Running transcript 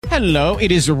Hello,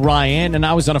 it is Ryan, and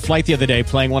I was on a flight the other day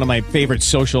playing one of my favorite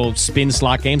social spin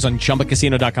slot games on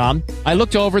ChumbaCasino.com. I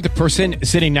looked over at the person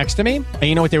sitting next to me, and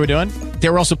you know what they were doing? They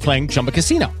were also playing Chumba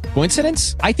Casino.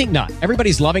 Coincidence? I think not.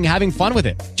 Everybody's loving having fun with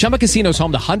it. Chumba Casino is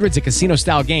home to hundreds of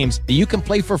casino-style games that you can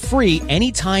play for free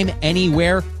anytime,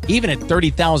 anywhere, even at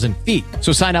 30,000 feet.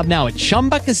 So sign up now at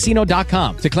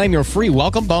ChumbaCasino.com to claim your free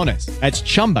welcome bonus. That's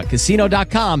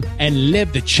ChumbaCasino.com and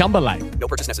live the Chumba life. No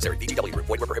purchase necessary. VGW. Void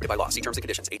were prohibited by law. See terms and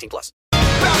conditions. 18+. It's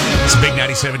Big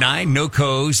 97.9,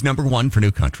 NoCo's #1 for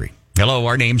New Country. Hello,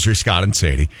 our names are Scott and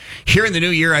Sadie. Here in the new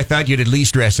year, I thought you'd at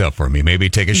least dress up for me. Maybe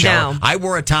take a shower. No. I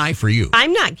wore a tie for you.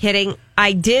 I'm not kidding.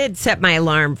 I did set my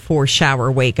alarm for shower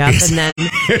wake up, and then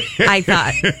I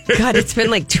thought, God, it's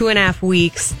been like 2.5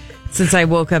 weeks since I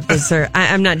woke up this early.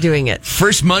 I'm not doing it.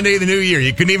 First Monday of the new year,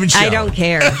 you couldn't even shower. I don't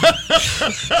care.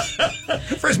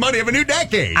 First Monday of a new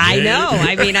decade. I know.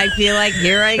 I mean, I feel like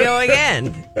here I go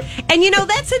again. And you know,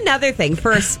 that's another thing.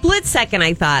 For a split second,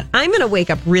 I thought, I'm going to wake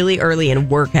up really early and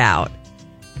work out.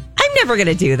 I'm never going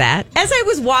to do that. As I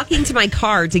was walking to my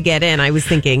car to get in, I was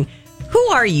thinking, who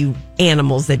are you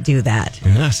animals that do that?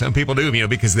 Yeah, some people do,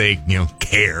 because they,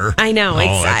 care. I know.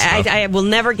 I will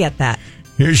never get that.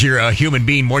 Here's your human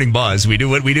being morning buzz. We do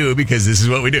what we do because this is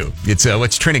what we do. It's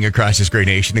what's trending across this great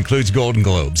nation. Includes Golden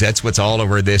Globes. That's what's all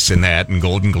over this and that and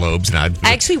Golden Globes. And I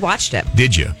actually watched it.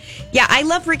 Did you? Yeah, I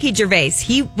love Ricky Gervais.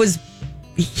 He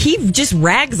just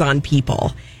rags on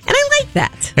people. And I like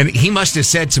that. And he must have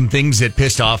said some things that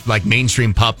pissed off like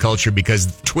mainstream pop culture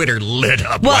because Twitter lit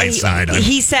up right side.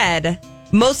 He said,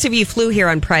 most of you flew here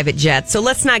on private jets, so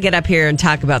let's not get up here and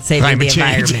talk about saving the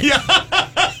environment. Yeah.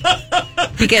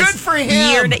 Because good for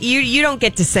him. You don't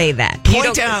get to say that.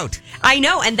 Point out. I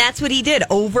know, and that's what he did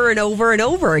over and over and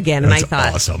over again. And That's I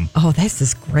thought, awesome. Oh, this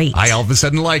is great. I all of a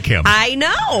sudden like him. I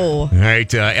know. All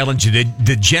right, Ellen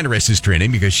DeGeneres is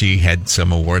trending because she had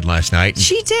some award last night.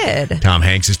 She did. Tom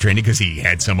Hanks is trending because he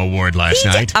had some award last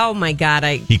night. Oh my God,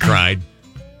 he cried.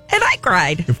 And I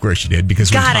cried. Of course you did,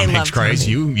 because when God, Tom Hanks cries,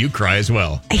 you cry as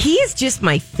well. He is just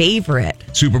my favorite.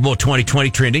 Super Bowl 2020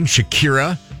 trending.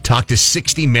 Shakira talked to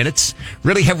 60 Minutes.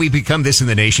 Really, have we become this in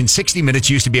the nation? 60 Minutes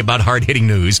used to be about hard-hitting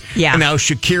news. Yeah. And now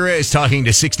Shakira is talking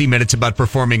to 60 Minutes about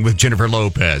performing with Jennifer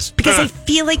Lopez. Because I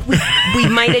feel like we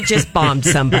might have just bombed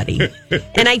somebody.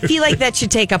 And I feel like that should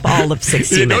take up all of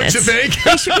 60 Minutes. Don't you think?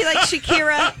 They should be like,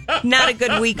 Shakira, not a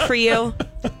good week for you.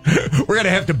 We're going to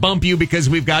have to bump you because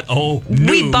we've got, news.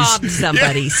 We bombed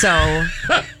somebody, so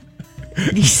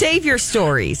you save your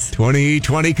stories.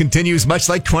 2020 continues much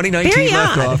like 2019 Very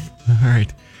left odd. off. All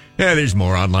right. Yeah, there's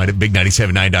more online at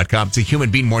big979.com. It's a human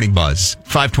being morning buzz.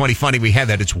 5:20 funny. We had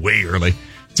that. It's way early.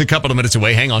 It's a couple of minutes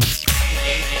away. Hang on.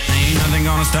 Ain't nothing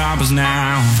gonna stop us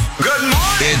now. Good morning.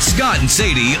 It's Scott and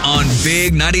Sadie on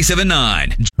Big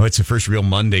 97.9. Oh, it's the first real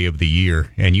Monday of the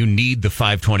year, and you need the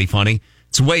 5:20 funny.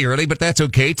 It's way early, but that's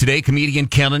okay. Today, comedian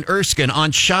Kellen Erskine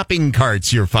on shopping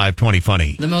carts, your 5:20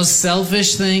 funny. The most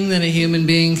selfish thing that a human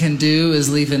being can do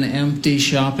is leave an empty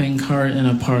shopping cart in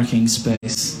a parking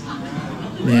space.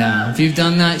 Yeah, if you've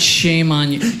done that, shame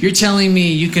on you. You're telling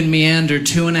me you can meander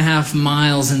 2.5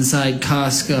 miles inside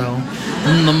Costco,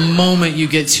 and the moment you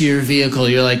get to your vehicle,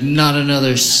 you're like, not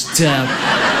another step.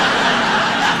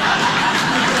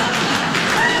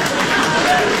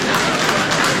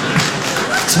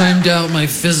 Timed out my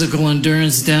physical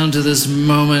endurance down to this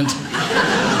moment.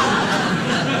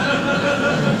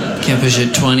 Can't push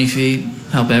it 20 feet.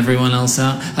 Help everyone else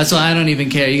out. That's why I don't even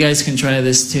care. You guys can try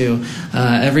this too.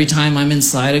 Every time I'm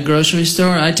inside a grocery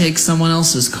store, I take someone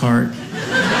else's cart. Do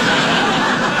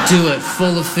it.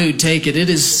 Full of food. Take it. It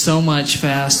is so much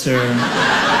faster.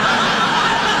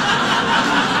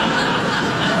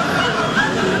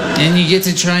 And you get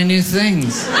to try new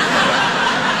things.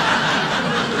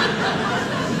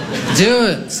 Do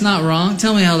it. It's not wrong.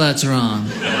 Tell me how that's wrong.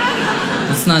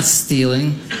 It's not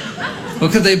stealing.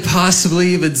 What could they possibly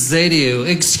even say to you?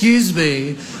 Excuse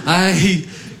me, I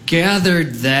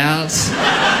gathered that.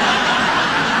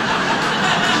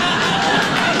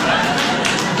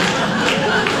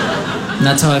 And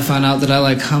that's how I found out that I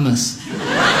like hummus. You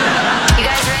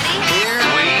guys ready? Here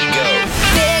we go.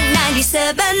 Big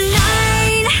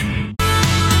 97.9.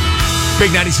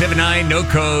 Big 97.9,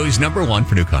 NoCo's #1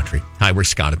 for New Country. Hi, we're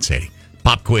Scott and Sadie.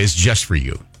 Pop quiz just for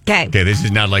you. Okay, this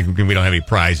is not like we don't have any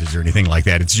prizes or anything like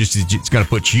that. It's going to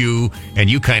put you and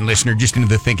you, kind listener, just into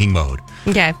the thinking mode.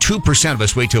 Okay. 2% of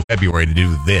us wait till February to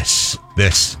do this.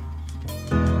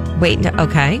 Wait,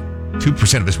 okay.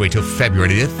 2% of us wait till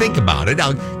February to think about it.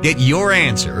 I'll get your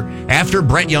answer after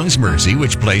Brett Young's Mercy,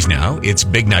 which plays now. It's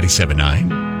Big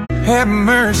 97.9. Have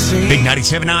mercy. Big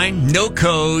 97.9,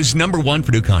 NoCo's #1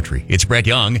 for New Country. It's Brett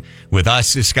Young with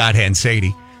us, is Scott and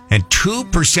Sadie. And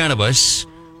 2% of us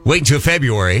wait until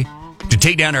February to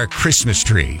take down our Christmas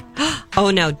tree.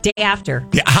 Oh, no. Day after.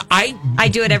 Yeah, I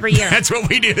do it every year. That's what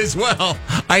we did as well.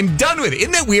 I'm done with it.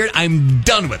 Isn't that weird? I'm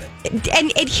done with it.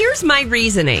 And here's my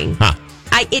reasoning. Huh.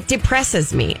 It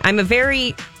depresses me.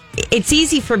 It's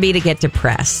easy for me to get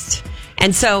depressed.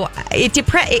 And so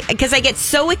because I get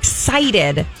so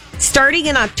excited starting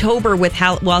in October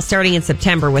starting in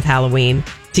September with Halloween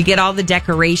to get all the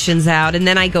decorations out. And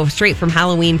then I go straight from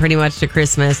Halloween pretty much to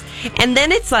Christmas. And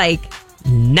then it's like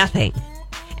nothing.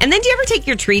 And then do you ever take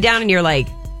your tree down and you're like,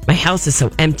 my house is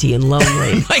so empty and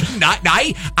lonely.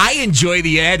 I enjoy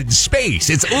the added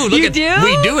space. It's look You at do?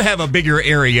 We do have a bigger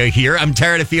area here. I'm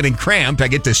tired of feeling cramped. I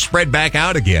get to spread back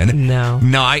out again. No,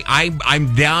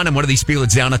 I'm down. I'm one of these people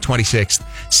that's down on 26th.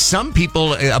 Some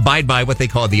people abide by what they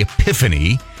call the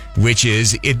Epiphany, which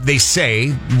is they say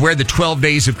where the 12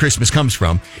 days of Christmas comes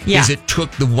from is it took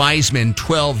the wise men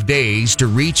 12 days to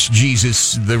reach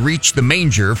Jesus, reach the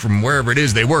manger from wherever it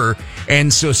is they were.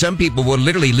 And so some people will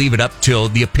literally leave it up till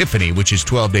the Epiphany, which is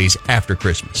 12 days after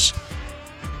Christmas.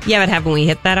 Yeah, but haven't we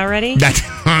hit that already? No,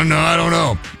 I don't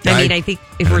know. I think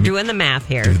if we're doing the math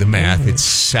here. Do the math. It's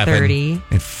 7 30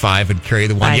 and 5 and carry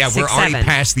the 1. 5, Yeah, 6, we're already 7.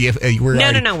 past the...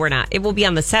 No, we're not. It will be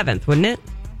on the 7th, wouldn't it?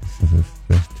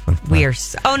 We are.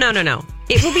 No.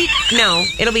 It will be. No,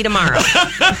 it'll be tomorrow.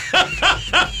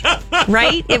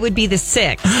 Right? It would be the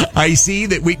 6th. I see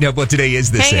that we. No, well, today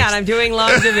is the 6th. Hang on, I'm doing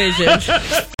long division.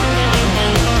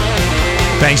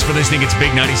 Thanks for listening. It's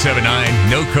Big 97.9.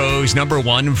 NoCo's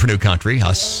 #1 for New Country.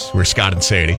 We're Scott and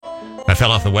Sadie. I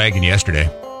fell off the wagon yesterday.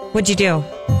 What'd you do?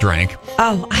 Drank.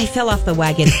 Oh, I fell off the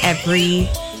wagon every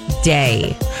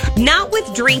day. Not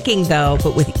with drinking though,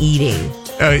 but with eating.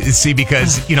 See,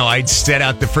 because I'd set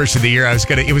out the first of the year.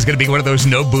 It was gonna be one of those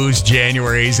no booze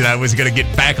Januaries, and I was gonna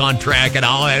get back on track and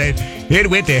all. And it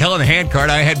went to hell in the handcart.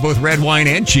 I had both red wine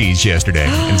and cheese yesterday,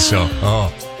 and so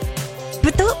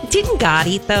But didn't God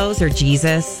eat those or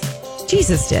Jesus?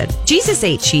 Jesus did. Jesus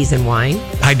ate cheese and wine.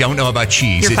 I don't know about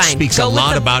cheese. You're it fine. speaks Go a with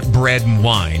lot about bread and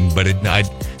wine, but I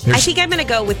think I'm going to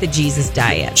go with the Jesus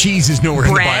diet. Cheese is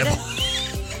nowhere Bread. in the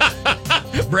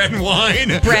Bible. Bread and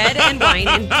wine. Bread and wine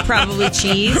and probably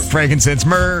cheese. Frankincense,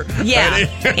 myrrh. Yeah.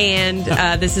 And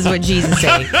this is what Jesus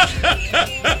ate.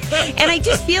 And I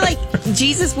just feel like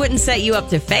Jesus wouldn't set you up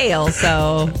to fail,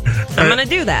 so I'm going to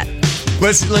do that.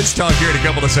 Let's talk here in a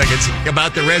couple of seconds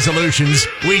about the resolutions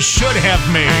we should have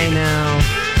made. I know.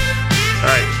 All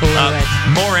right.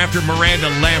 More after Miranda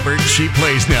Lambert. She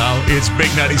plays now. It's Big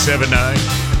 97.9.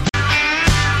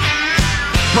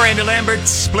 Miranda Lambert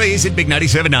plays at Big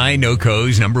 97.9.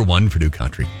 NoCo's #1 for New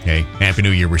Country. Hey, Happy New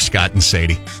Year. We're Scott and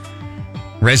Sadie.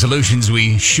 Resolutions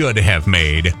we should have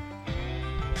made.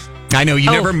 I know you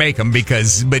never make them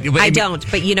because... I don't,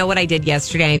 but you know what I did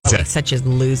yesterday? I felt like such a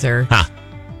loser. Huh.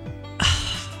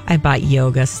 I bought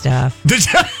yoga stuff. You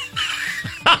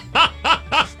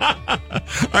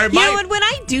know what? When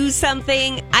I do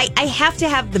something, I have to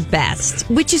have the best,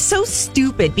 which is so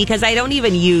stupid because I don't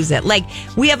even use it. Like,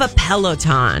 we have a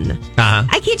Peloton.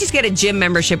 I can't just get a gym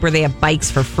membership where they have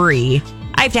bikes for free.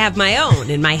 I have to have my own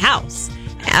in my house.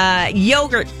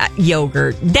 Yogurt.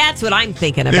 That's what I'm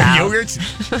thinking about. Yogurts?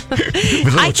 With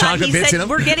little I thought chocolate he bits said in them?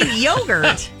 we're getting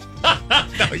yogurt.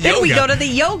 Then we go to the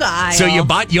yoga aisle. So you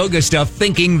bought yoga stuff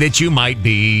thinking that you might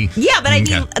be... Yeah, but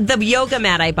the yoga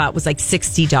mat I bought was like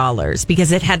 $60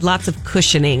 because it had lots of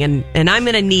cushioning, and I'm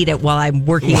going to need it while I'm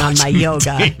working on my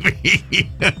yoga.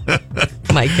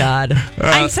 My God.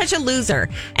 I'm such a loser.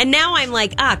 And now I'm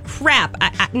like, crap.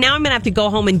 Now I'm going to have to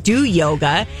go home and do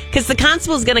yoga because the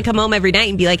constable's going to come home every night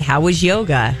and be like, how was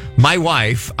yoga? My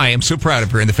wife, I am so proud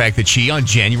of her in the fact that she, on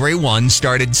January 1,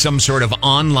 started some sort of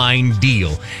online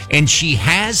deal. And she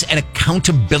has an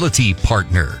accountability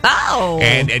partner. Oh.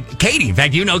 And Katie, in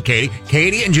fact, you know Katie.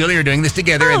 Katie and Julie are doing this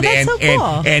together. Oh, that's so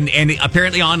cool. And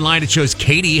apparently online it shows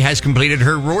Katie has completed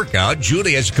her workout.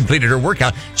 Julie has completed her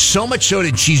workout. So much so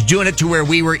that she's doing it to where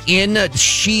we were in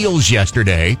Shields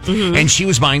yesterday. Mm-hmm. And she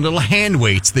was buying little hand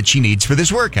weights that she needs for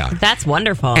this workout. That's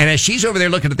wonderful. And as she's over there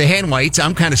looking at the hand weights,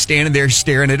 I'm kind of standing there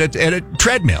staring at a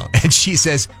treadmill. And she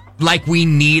says... Like we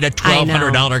need a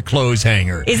 $1,200 clothes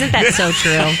hanger. Isn't that so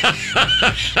true?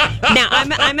 Now,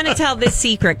 I'm going to tell this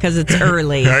secret because it's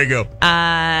early. There you go.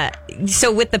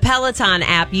 So with the Peloton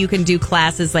app, you can do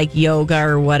classes like yoga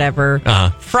or whatever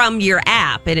from your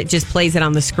app, and it just plays it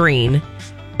on the screen.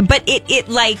 But it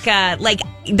like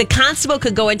the constable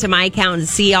could go into my account and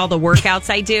see all the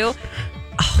workouts I do.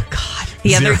 Oh, God.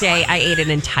 The other day, I ate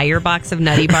an entire box of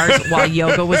Nutty Bars while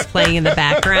yoga was playing in the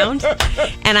background.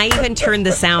 And I even turned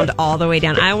the sound all the way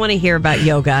down. I want to hear about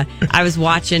yoga. I was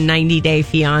watching 90 Day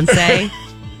Fiancé.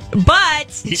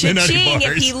 But Eating the nutty cha-ching, if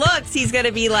bars. he looks, he's going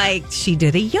to be like, she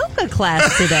did a yoga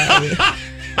class today.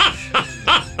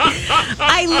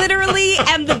 I literally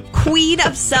am the queen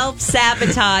of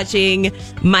self-sabotaging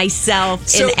myself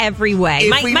So, in every way.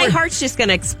 if we My were- heart's just going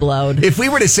to explode. If we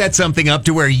were to set something up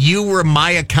to where you were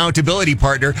my accountability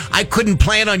partner, I couldn't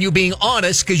plan on you being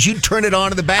honest because you'd turn it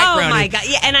on in the Oh background. my God.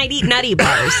 Yeah, and I'd eat nutty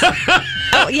bars.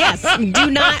 Oh, yes. Do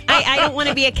not. I don't want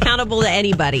to be accountable to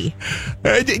anybody.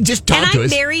 Just talk And to I'm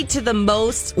us. married to the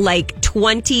most like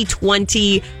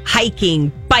 20/20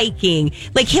 hiking, biking.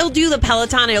 Like he'll do the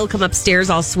Peloton and he'll come upstairs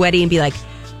all sweaty and be like,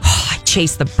 oh, I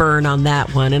chased the burn on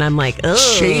that one. And I'm like, ugh.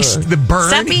 Chased the burn?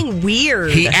 Stop being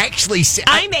weird. He actually said,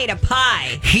 I made a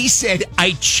pie. he said,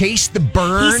 I chased the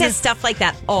burn. He says stuff like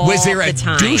that all Was there a the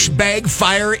time. douchebag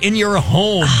fire in your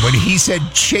home when he said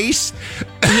chase?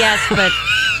 Yes, but...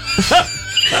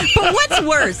 But what's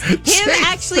worse, him Chase.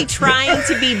 actually trying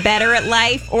to be better at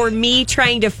life or me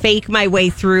trying to fake my way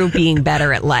through being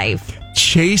better at life?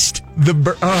 Chased the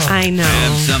burn. Oh. I know.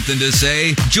 Have something to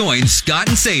say? Join Scott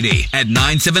and Sadie at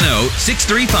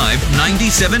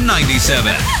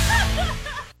 970-635-9797.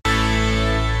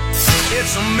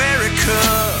 It's America.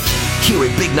 Here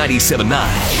at Big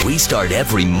 97.9, we start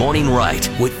every morning right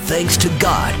with thanks to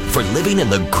God for living in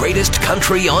the greatest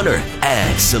country on earth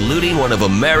and saluting one of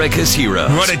America's heroes.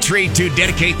 What a treat to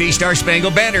dedicate the Star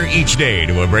Spangled Banner each day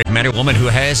to a brave man or woman who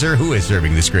has or who is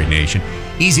serving this great nation.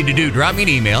 Easy to do. Drop me an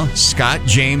email,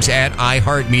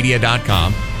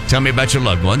 scottjames@iheartmedia.com. Tell me about your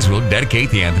loved ones. We'll dedicate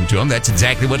the anthem to them. That's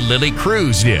exactly what Lily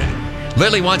Cruz did.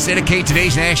 Lily wants to dedicate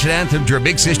today's national anthem to her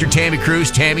big sister, Tammy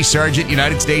Cruz. Tammy, Sergeant,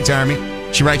 United States Army.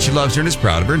 She writes she loves her and is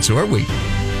proud of her, and so are we.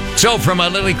 So from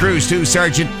Lily Cruz to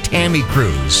Sergeant Tammy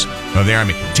Cruz of the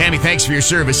Army. Tammy, thanks for your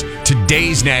service.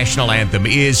 Today's national anthem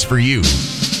is for you.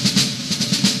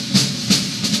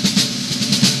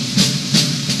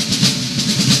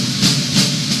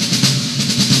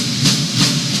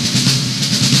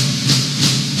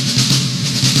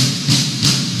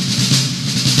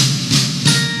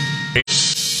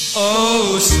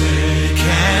 Oh, say,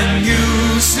 can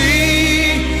you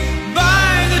see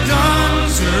by the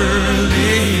dawn's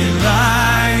early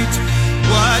light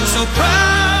what so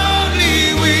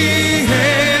proudly we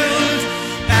hailed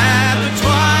at the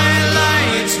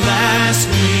twilight's last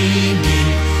gleaming,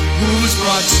 whose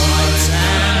broad stars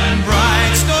and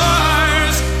bright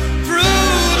stars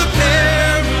through the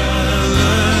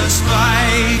perilous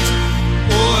fight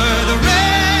o'er the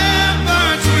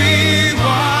ramparts we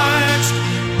watched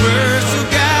were so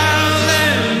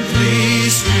gallantly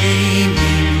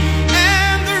streaming,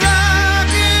 and the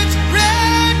rocket's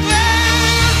red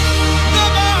glare, the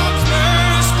bombs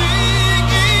bursting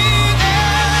in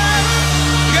air,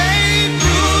 gave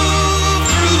proof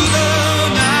through the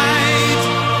night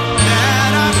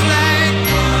that our flag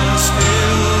was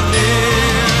still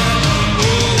there.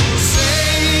 Oh,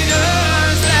 say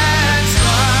does that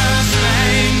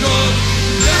star-spangled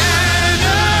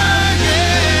banner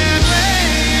yet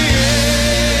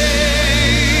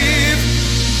wave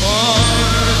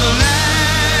o'er the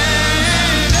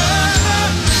land of the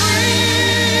free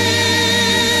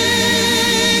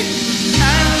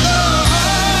and the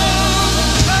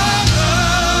home of the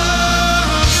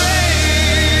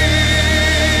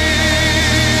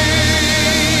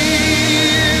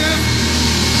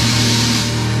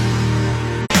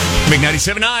brave. Big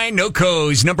 97.9, no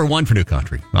co's, number one for New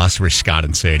Country. Oscar, Scott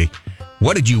and Sadie.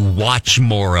 What did you watch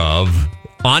more of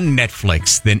on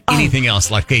Netflix than anything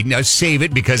else? Like, okay, now save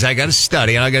it because I got to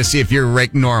study and I got to see if you're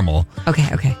normal.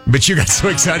 Okay. But you got so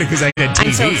excited because I had TV.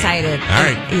 I'm so excited. All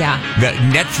right. Yeah. The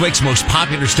Netflix most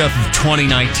popular stuff of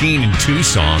 2019 in 2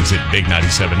 songs at Big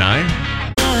 97.9.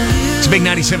 It's Big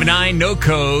 97.9, no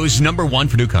co's, number one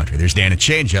for New Country. There's Dan and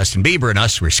Shay and Justin Bieber and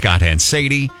us. We're Scott and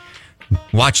Sadie.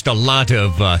 Watched a lot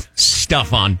of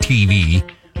stuff on TV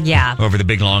Yeah. over the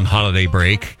big long holiday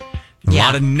break. A Yeah.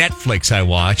 lot of Netflix I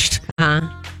watched. Uh-huh.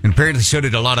 And apparently so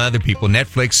did a lot of other people.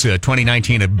 Netflix,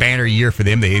 2019, a banner year for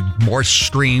them. They had more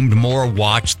streamed, more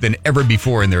watched than ever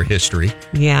before in their history.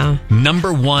 Yeah.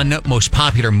 Number one most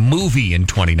popular movie in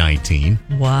 2019,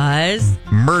 Was?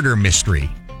 Murder Mystery.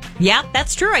 Yeah,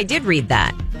 that's true. I did read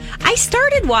that. I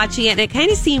started watching it and it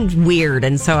kind of seemed weird.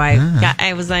 And so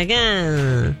I was like,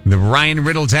 The Ryan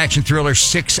Reynolds action thriller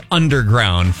 6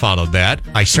 Underground followed that.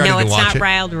 I started no, to it's watch not it.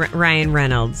 Ryan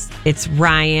Reynolds. It's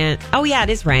Ryan. Oh, yeah, it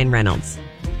is Ryan Reynolds.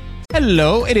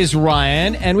 Hello, it is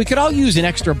Ryan, and we could all use an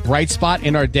extra bright spot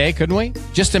in our day, couldn't we?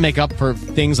 Just to make up for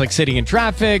things like sitting in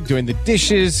traffic, doing the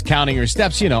dishes, counting your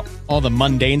steps, all the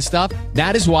mundane stuff.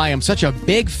 That is why I'm such a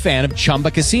big fan of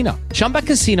Chumba Casino. Chumba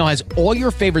Casino has all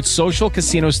your favorite social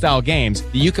casino-style games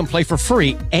that you can play for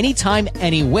free anytime,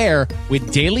 anywhere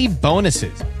with daily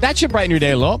bonuses. That should brighten your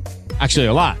day a little. Actually,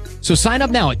 a lot. So sign up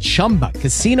now at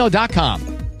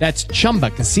ChumbaCasino.com. That's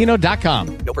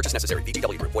ChumbaCasino.com. No purchase necessary.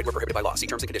 VGW Group. Void where prohibited by law. See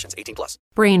terms and conditions. 18+.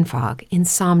 Brain fog,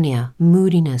 insomnia,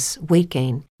 moodiness, weight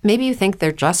gain. Maybe you think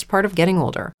they're just part of getting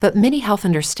older, but MIDI Health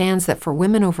understands that for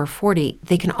women over 40,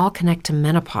 they can all connect to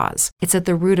menopause. It's at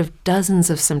the root of dozens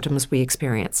of symptoms we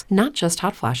experience, not just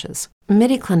hot flashes.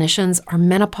 MIDI clinicians are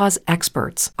menopause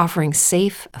experts, offering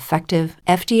safe, effective,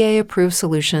 FDA-approved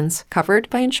solutions covered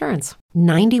by insurance.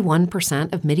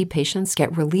 91% of MIDI patients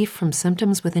get relief from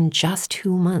symptoms within just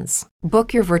 2 months.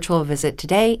 Book your virtual visit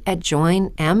today at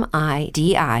joinmidi.com.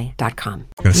 I'm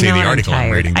going to see the article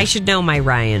I'm reading. I should know my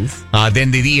Ryans.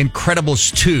 Then the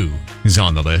Incredibles 2 is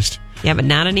on the list. Yeah, but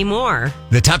not anymore.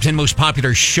 The top 10 most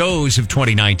popular shows of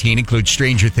 2019 include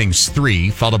Stranger Things 3,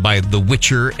 followed by The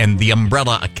Witcher and The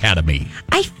Umbrella Academy.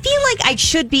 I feel like I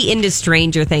should be into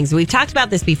Stranger Things. We've talked about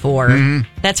this before. Mm-hmm.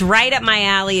 That's right up my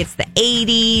alley. It's the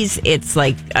 80s. It's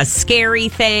like a scary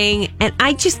thing. And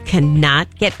I just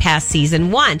cannot get past season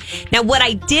 1. Now, what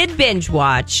I did binge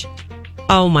watch,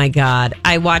 oh my God,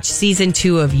 I watched season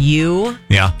 2 of You.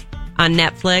 Yeah. On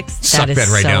Netflix. Suck that is that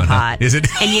right so down, hot. huh? Is it?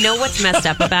 And you know what's messed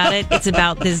up about it? It's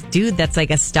about this dude that's like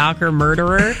a stalker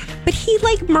murderer, but he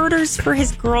like murders for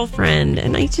his girlfriend.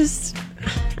 And I just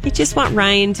want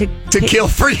Ryan to kill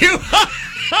for you.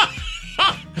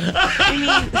 I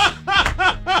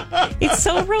mean, it's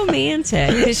so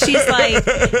romantic because she's like,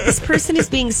 this person is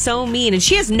being so mean, and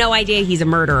she has no idea he's a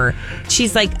murderer.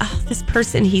 She's like, oh, this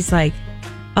person, he's like,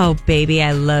 oh, baby,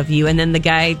 I love you. And then the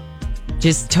guy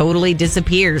just totally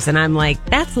disappears, and I'm like,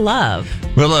 that's love.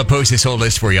 We'll post this whole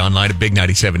list for you online at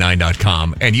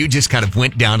big979.com, and you just kind of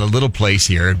went down a little place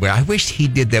here where I wish he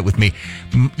did that with me.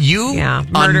 You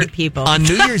murdered people on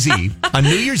New Year's Eve. On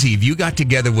New Year's Eve, you got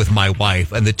together with my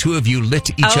wife, and the two of you lit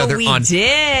each other on. Oh, we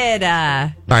did. All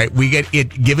right, we get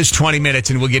it. Give us 20 minutes,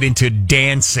 and we'll get into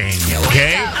dancing.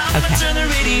 Okay. Okay. Turn the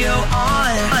radio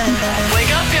on.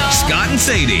 Wake up, y'all. Scott and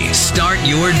Sadie, start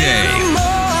your day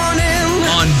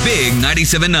on Big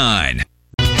 97.9.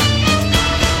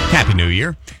 Happy New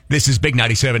Year. This is Big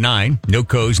 97.9,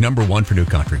 NoCo's #1 for New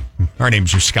Country. Our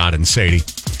names are Scott and Sadie.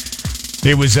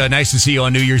 It was nice to see you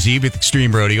on New Year's Eve at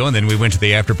Extreme Rodeo, and then we went to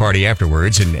the after party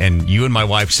afterwards, and you and my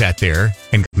wife sat there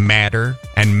and matter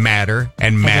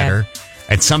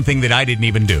at something that I didn't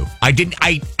even do. I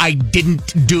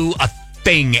didn't do a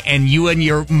thing, and you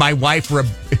and my wife were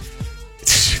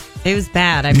It was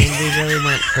bad. I mean, we really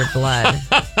went for blood.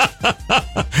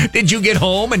 Did you get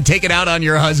home and take it out on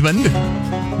your husband?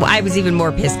 Well, I was even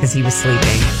more pissed because he was sleeping.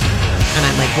 And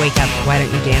I'm like, wake up. Why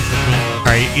don't you dance with me? All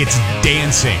right, it's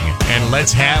dancing. And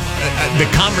let's have the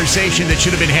conversation that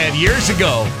should have been had years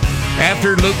ago.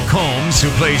 After Luke Combs, who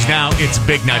plays now, it's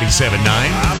Big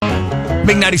 97.9.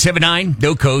 Big 97.9,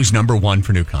 NoCo's #1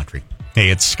 for New Country. Hey,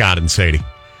 it's Scott and Sadie.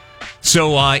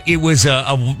 So it was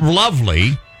a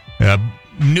lovely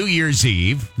New Year's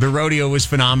Eve. The rodeo was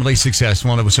phenomenally successful,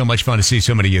 and it was so much fun to see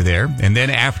so many of you there. And then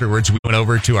afterwards, we went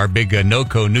over to our big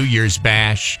NoCo New Year's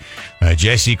Bash.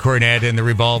 Jesse Cornette and the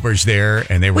Revolvers there,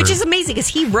 and they were, which is amazing because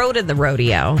he rode in the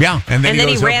rodeo. Yeah, and then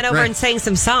he ran over and sang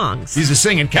some songs. He's a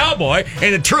singing cowboy,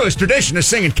 in the truest tradition of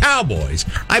singing cowboys.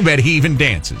 I bet he even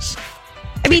dances.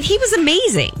 I mean, he was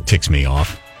amazing. Ticks me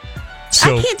off.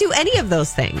 So I can't do any of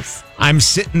those things. I'm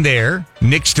sitting there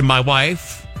next to my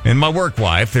wife and my work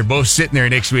wife. They're both sitting there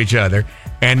next to each other.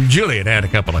 And Juliet had a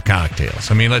couple of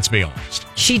cocktails. I mean, let's be honest.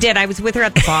 She did. I was with her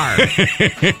at the bar.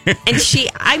 And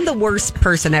I'm the worst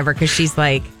person ever because she's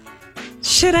like,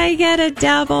 should I get a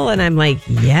double? And I'm like,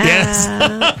 yes.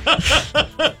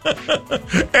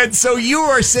 And so you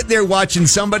are sitting there watching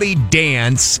somebody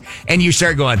dance, and you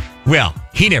start going, well,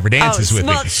 he never dances with me.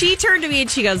 Well, she turned to me and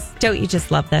she goes, don't you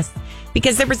just love this?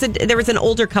 Because there was an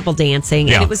older couple dancing,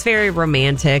 and it was very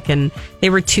romantic, and they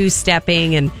were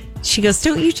two-stepping, and she goes,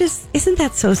 isn't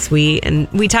that so sweet? And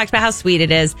we talked about how sweet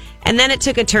it is. And then it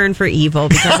took a turn for evil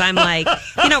because I'm like,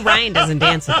 Ryan doesn't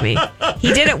dance with me.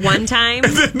 He did it one time.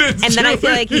 And then I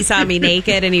feel like he saw me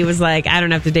naked and he was like, I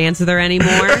don't have to dance with her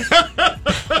anymore.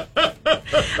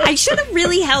 I should have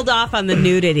really held off on the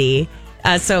nudity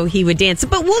so he would dance.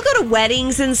 But we'll go to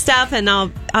weddings and stuff, and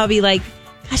I'll be like,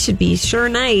 that should be sure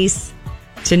nice.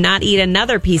 to not eat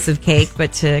another piece of cake,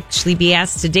 but to actually be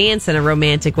asked to dance in a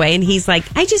romantic way. And he's like,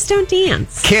 I just don't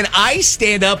dance. Can I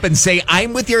stand up and say,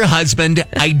 I'm with your husband,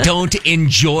 I don't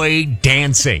enjoy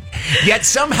dancing? Yet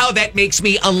somehow that makes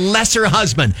me a lesser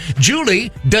husband.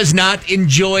 Julie does not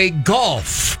enjoy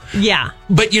golf. Yeah.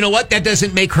 But you know what? That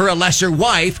doesn't make her a lesser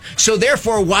wife. So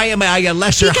therefore, why am I a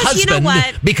lesser husband? You know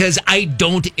what? Because I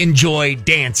don't enjoy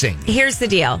dancing. Here's the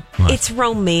deal. What? It's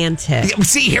romantic.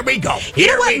 See, here we go. You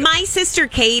know what? My sister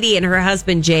Katie and her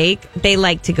husband Jake, they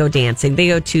like to go dancing. They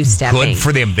go two-stepping. Good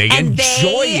for them. They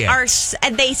enjoy it. I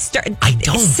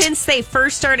don't. Since they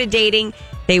first started dating,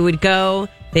 they would go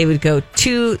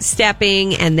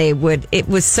two-stepping, and it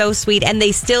was so sweet. And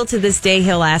they still, to this day,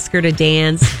 he'll ask her to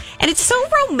dance. And it's so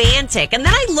romantic. And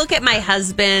then I look at my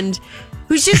husband,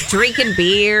 who's just drinking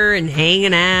beer and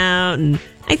hanging out. And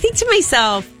I think to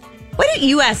myself, why don't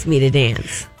you ask me to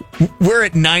dance? We're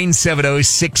at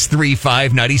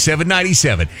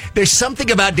 970-635-9797. There's something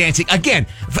about dancing. Again,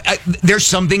 there's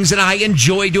some things that I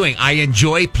enjoy doing. I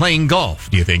enjoy playing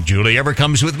golf. Do you think Julie ever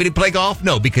comes with me to play golf?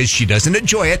 No, because she doesn't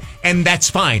enjoy it, and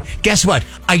that's fine. Guess what?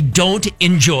 I don't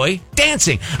enjoy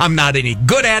dancing. I'm not any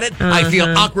good at it. I feel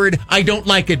awkward. I don't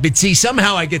like it. But see,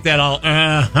 somehow I get that all,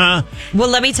 Well,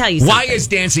 let me tell you something. Why is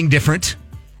dancing different?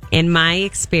 In my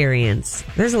experience,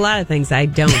 there's a lot of things I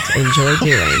don't enjoy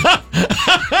doing.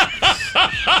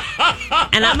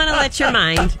 And I'm going to let your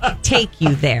mind take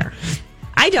you there.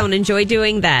 I don't enjoy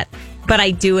doing that, but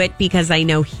I do it because I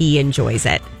know he enjoys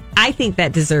it. I think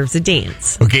that deserves a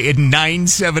dance. Okay, at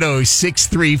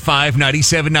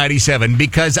 970-635-9797,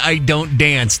 because I don't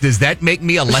dance, does that make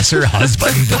me a lesser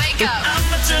husband? Wake up.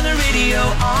 I'ma turn the radio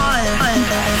on.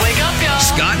 Wake up, y'all.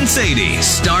 Scott and Sadie,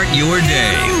 start your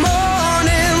day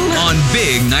on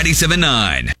Big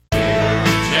 97.9.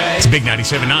 It's Big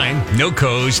 97.9,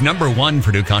 NOCO's number one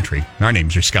for New Country. Our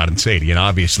names are Scott and Sadie, and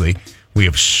obviously we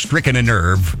have stricken a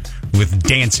nerve with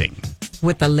dancing.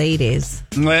 With the ladies.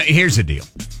 Well, here's the deal.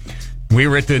 We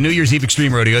were at the New Year's Eve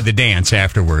Extreme Rodeo, the dance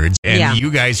afterwards, and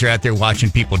you guys are out there watching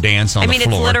people dance on the floor. I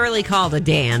mean, it's literally called a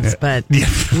dance, but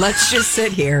let's just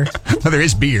sit here. Well, there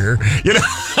is beer, you know.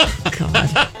 God.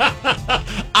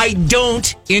 I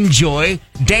don't enjoy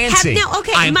dancing.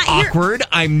 I'm awkward.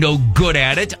 I'm no good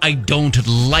at it. I don't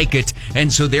like it,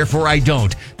 and so therefore I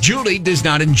don't. Julie does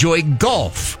not enjoy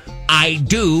golf. I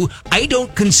do. I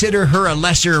don't consider her a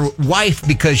lesser wife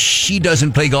because she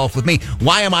doesn't play golf with me.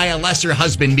 Why am I a lesser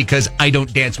husband because I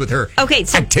don't dance with her?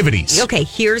 Activities. Okay,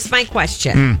 here's my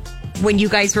question. When you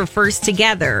guys were first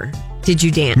together, did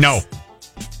you dance? No.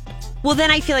 Well, then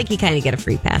I feel like you kind of get a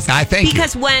free pass. I think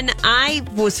because when I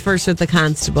was first with the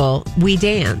constable, we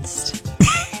danced.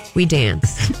 We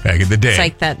danced. Back in the day. It's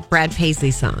like that Brad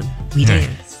Paisley song. We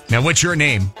danced. Now, what's your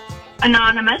name?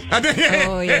 Anonymous.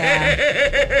 Oh,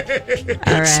 yeah.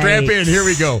 All right. Strap in. Here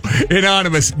we go.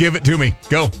 Anonymous, give it to me.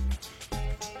 Go.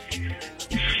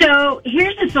 So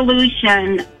here's the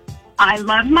solution. I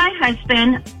love my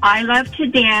husband. I love to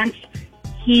dance.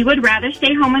 He would rather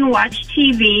stay home and watch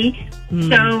TV.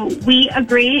 So we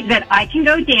agree that I can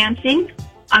go dancing.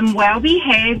 I'm well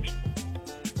behaved.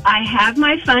 I have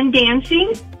my fun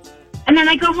dancing. And then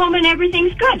I go home and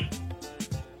everything's good.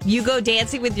 You go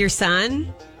dancing with your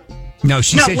son? No,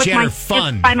 she said she had her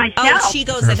fun. By myself. Oh, she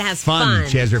goes and has fun.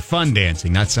 She has her fun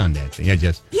dancing, not sun dancing. Yeah,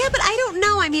 but I don't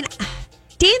know. I mean,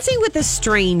 dancing with a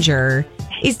stranger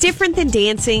is different than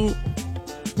dancing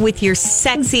with your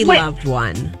sexy loved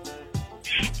one.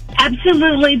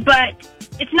 Absolutely, but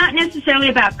it's not necessarily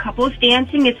about couples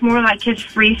dancing. It's more like his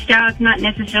freestyle. It's not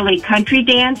necessarily country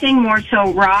dancing, more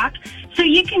so rock. So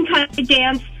you can kind of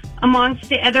dance amongst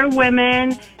the other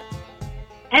women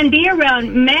and be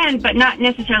around men, but not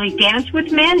necessarily dance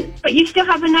with men, but you still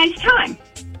have a nice time.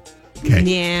 Okay.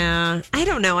 Yeah, I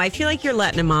don't know. I feel like you're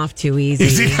letting him off too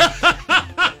easy.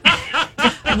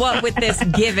 What with this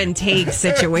give and take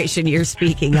situation you're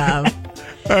speaking of?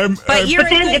 But you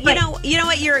know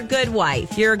what? You're a good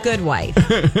wife. You're a good wife.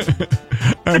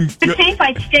 But say if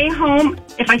I stay home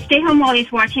while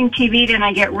he's watching TV, then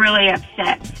I get really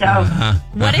upset. So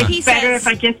what if he it's better says? if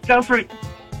I just go for?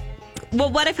 Well,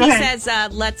 what if he says,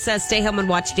 "Let's stay home and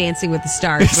watch Dancing with the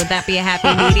Stars"? Would that be a happy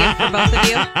medium for both of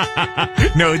you?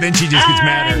 No, then she just gets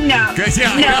madder. No. No.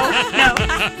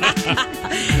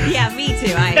 Yeah, me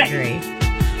too. I agree.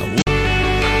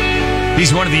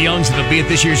 He's one of the Youngs that'll be at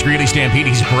this year's Greeley Stampede.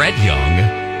 He's Brett Young,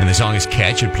 and the song is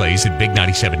Catch. It plays at Big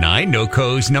 97.9,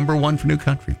 NOCO's number one for New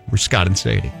Country. We're Scott and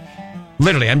Sadie.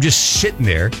 Literally, I'm just sitting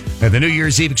there at the New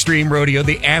Year's Eve Extreme Rodeo,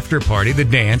 the after party, the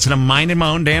dance, and I'm minding my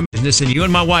own damn business, and you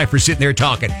and my wife are sitting there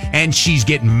talking, and she's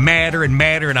getting madder and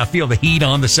madder, and I feel the heat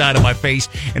on the side of my face,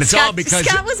 and it's all because...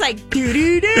 Scott was like,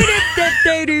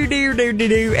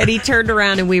 do-do-do-do-do-do-do-do-do, and he turned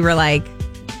around, and we were like,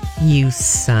 you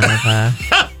son of a...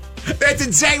 That's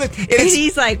exactly... And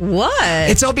he's like, what?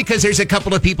 It's all because there's a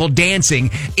couple of people dancing.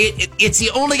 It's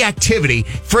the only activity.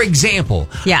 For example,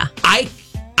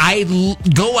 I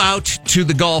go out to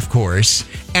the golf course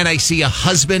and I see a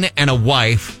husband and a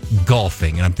wife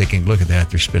golfing. And I'm thinking, look at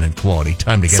that. They're spending quality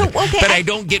time together. But I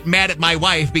don't get mad at my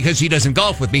wife because she doesn't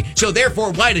golf with me. So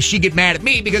therefore, why does she get mad at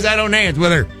me? Because I don't dance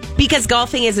with her. Because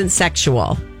golfing isn't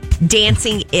sexual.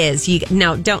 Dancing is.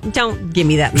 No, don't give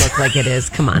me that look like it is.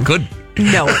 Come on. Good.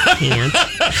 No, it can't.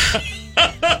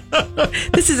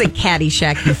 This is a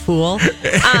Caddyshack, you fool.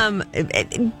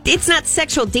 It's not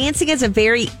sexual. Dancing is a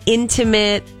very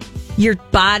intimate. Your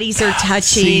bodies are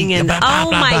touching, and oh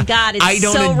my God,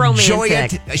 it's so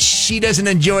romantic. It. She doesn't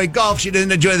enjoy golf. She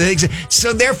doesn't enjoy the things.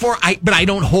 So therefore, I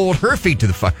don't hold her feet to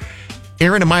the fire.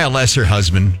 Erin, am I a lesser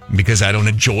husband because I don't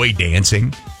enjoy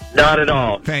dancing? Not at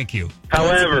all. Thank you.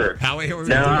 However, you're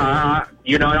not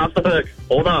off the hook.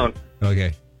 Hold on.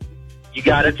 Okay. You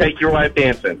got to take your wife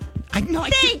dancing. I know.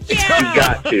 Thank you. You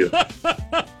got to.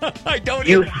 I don't.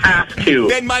 You have to.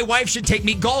 Then my wife should take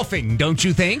me golfing, don't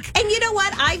you think? And you know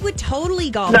what? I would totally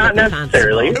golf. Not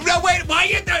necessarily. No, wait.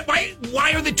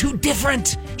 Why are the two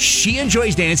different? She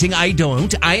enjoys dancing. I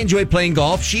don't. I enjoy playing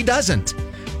golf. She doesn't.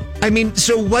 I mean,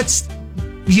 so what's?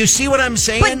 You see what I'm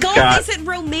saying? But golf isn't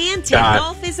romantic.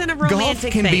 Golf isn't a romantic Golf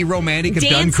can thing. be romantic if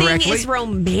done correctly. Dancing is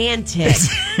romantic.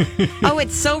 Oh,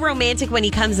 it's so romantic when he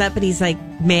comes up and he's like,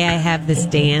 may I have this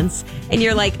dance? And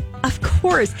you're like, of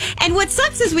course. And what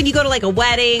sucks is when you go to like a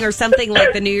wedding or something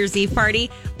like the New Year's Eve party,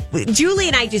 Julie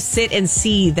and I just sit and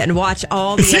seethe and watch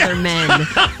all the other men.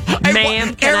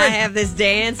 Ma'am, can I have this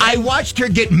dance? I watched her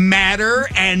get madder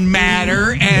and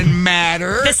madder and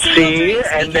madder. See,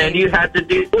 and then you had to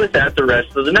deal with that the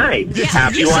rest of the night. Yeah,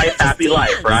 happy wife, happy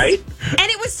life, right?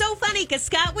 And it was so funny because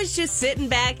Scott was just sitting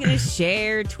back in his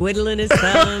chair, twiddling his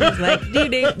thumbs, like do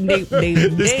do do do.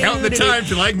 Just counting the time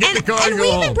till I can get the car and go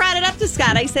we home. even brought it up to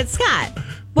Scott. I said, Scott,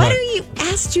 why don't you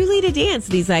ask Julie to dance?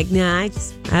 And he's like, nah,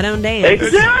 I don't dance.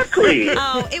 Exactly.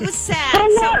 Oh, it was sad. So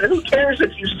what? Who cares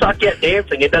if you suck at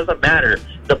dancing? It doesn't matter.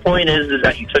 The point is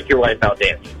that you took your wife out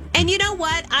dancing. And you know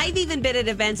what? I've even been at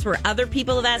events where other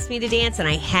people have asked me to dance, and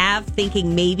I have,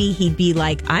 thinking maybe he'd be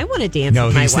like, I want to dance with my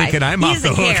wife. No, he's thinking I'm off the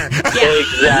hook.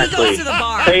 Yeah, he goes to the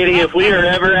bar. Sadie, if we are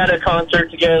ever at a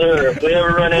concert together, or if we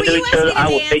ever run into each other, I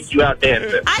will take you out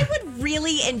dancing. I would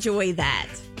really enjoy that.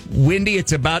 Wendy,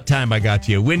 it's about time I got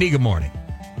to you. Wendy, good morning.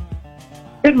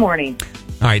 Good morning.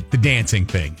 All right, the dancing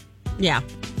thing. Yeah.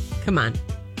 Come on.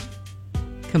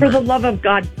 For the love of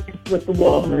God, dance with the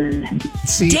woman.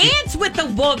 Dance with the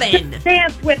woman.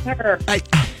 Dance with her.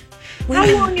 How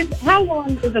long is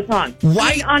the song?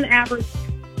 Why? On average,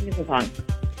 is the song?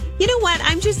 You know what?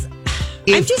 I'm just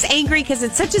angry because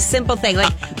it's such a simple thing.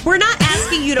 Like, we're not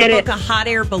asking you to book a hot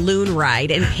air balloon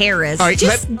ride in Paris. All right,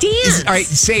 just dance. All right,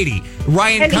 Sadie,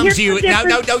 Ryan comes to you.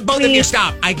 No, both of you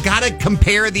stop. I got to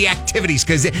compare the activities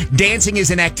because dancing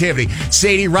is an activity.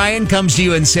 Sadie, Ryan comes to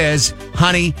you and says,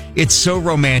 honey, it's so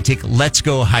romantic. Let's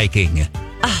go hiking.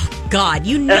 Oh, God,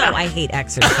 you know I hate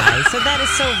exercise, so that is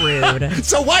so rude.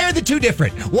 So why are the two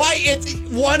different?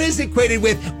 One is equated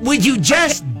with, would you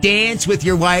just dance with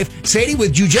your wife? Sadie,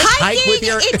 would you just hike with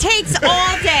your... It takes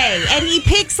all day, and he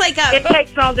picks like a... It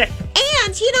takes all day.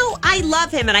 And, you know, I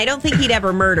love him, and I don't think he'd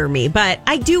ever murder me, but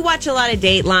I do watch a lot of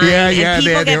Dateline, and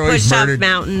people get pushed off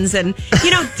mountains, and,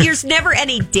 you know, there's never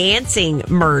any dancing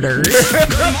murders.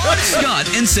 Scott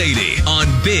and Sadie on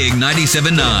Big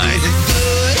 97.9.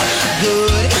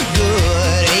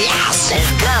 Yes,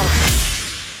 let's go.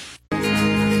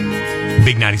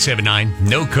 Big 97.9,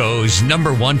 NOCO's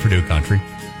 #1 for New Country.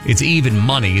 It's even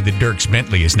money that Dierks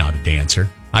Bentley is not a dancer.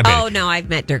 No, I've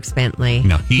met Dierks Bentley.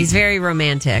 No, he's very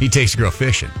romantic. He takes a girl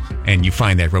fishing, and you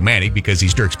find that romantic because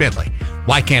he's Dierks Bentley.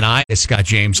 Why can't I, as Scott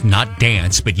James, not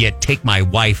dance, but yet take my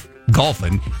wife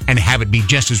golfing and have it be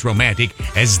just as romantic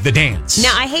as the dance?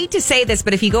 Now, I hate to say this,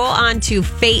 but if you go on to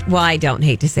I don't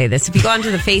hate to say this. If you go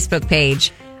onto the Facebook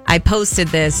page, I posted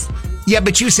this. Yeah,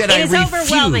 but you said I refused. It is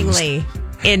overwhelmingly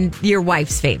in your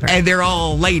wife's favor. And they're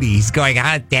all ladies going,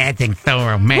 dancing's so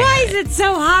romantic. Why is it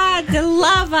so hard to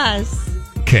love us?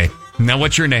 Okay. Now,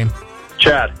 what's your name?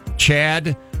 Chad.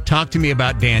 Chad, talk to me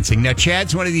about dancing. Now,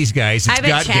 Chad's one of these guys that's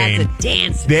got game. Chad's a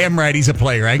dancer. Damn right, he's a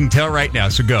player. I can tell right now,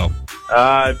 so go.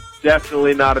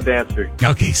 definitely not a dancer.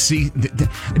 Okay, see,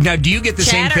 now do you get the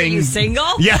same Chad, thing? Are you single?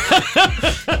 Yeah.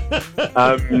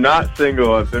 I'm not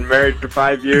single. I've been married for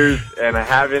 5 years, and I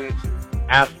haven't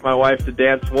asked my wife to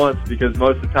dance once because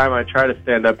most of the time I try to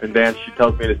stand up and dance. She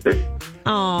tells me to sit.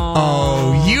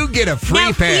 Oh, you get a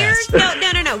free pass. No.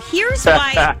 Here's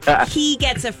why he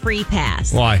gets a free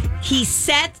pass. Why? He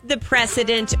set the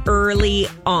precedent early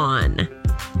on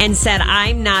and said,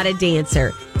 I'm not a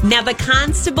dancer. Now, the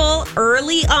constable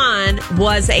early on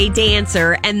was a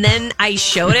dancer, and then I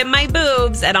showed him my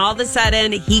boobs, and all of a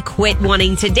sudden, he quit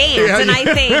wanting to dance. Yeah, and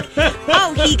I think,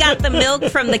 he got the milk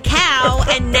from the cow,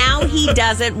 and now he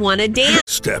doesn't want to dance.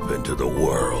 Step into the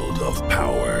world of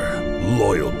power,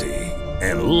 loyalty,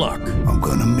 and luck. I'm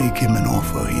going to make him an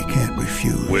offer he can't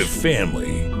refuse. With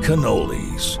family,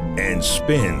 cannolis, and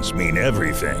spins mean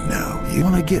everything. Now, you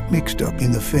want to get mixed up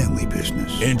in the family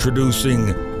business. Introducing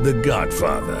The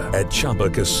Godfather at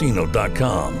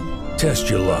ChumbaCasino.com. Test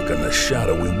your luck in the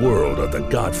shadowy world of The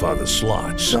Godfather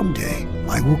slot. Someday,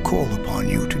 I will call upon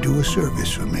you to do a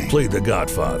service for me. Play The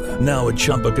Godfather now at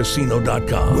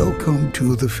ChumbaCasino.com. Welcome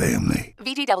to the family.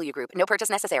 VGW Group. No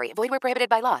purchase necessary. Void where prohibited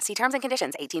by law. See terms and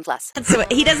conditions. 18+. So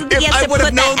he doesn't think he has to put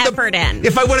that effort in.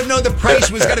 If I would have known the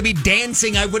price was going to be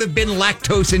dancing, I would have been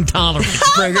lactose intolerant.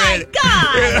 Oh, my God.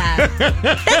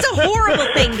 That's a horrible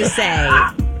thing to say.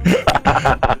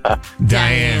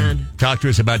 Diane, talk to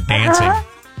us about dancing.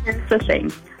 Here's the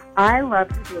thing. I love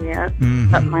to dance,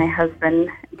 but my husband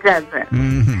doesn't.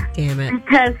 Damn it.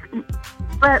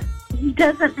 But he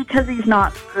doesn't because he's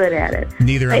not good at it.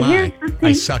 Neither am I.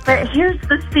 I suck at it. But here's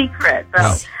the secret,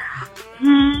 though.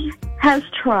 He has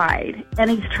tried, and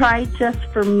he's tried just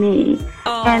for me.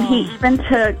 And he even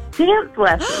took dance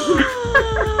lessons.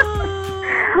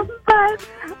 But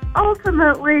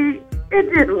ultimately,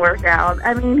 it didn't work out.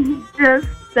 I mean, he just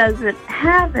doesn't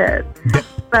have it.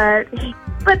 But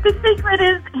the secret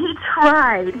is he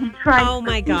tried. He tried. Oh,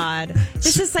 my God.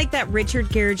 This is like that Richard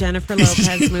Gere, Jennifer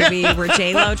Lopez movie where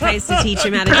J-Lo tries to teach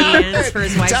him how to dance for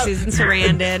his wife, Susan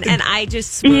Sarandon. And I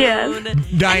just swoon. Yes.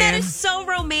 And Diane, that is so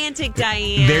romantic,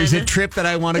 Diane. there's a trip that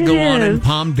I want to go on in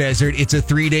Palm Desert. It's a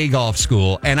 3-day golf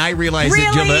school. And I realize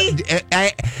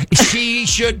that she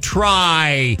should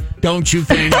try, don't you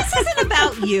think? This isn't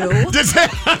about you. Listen,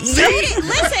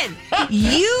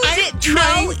 you didn't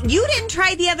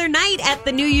try the other night at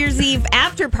the New Year's Eve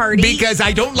after party. Because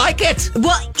I don't like it.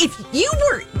 Well, you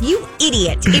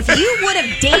idiot. If you would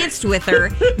have danced with her,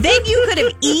 then you could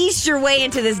have eased your way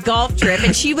into this golf trip,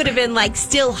 and she would have been like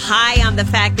still high on the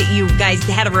fact that you guys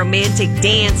had a romantic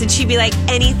dance, and she'd be like,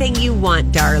 anything you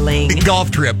want, darling.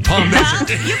 Golf trip, Palm Desert.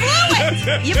 Well, you blew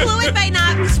it. You blew it by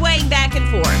not swaying back and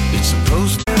forth. It's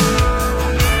supposed to.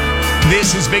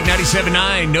 This is Big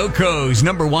 97.9, NoCo's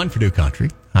 #1 for New Country.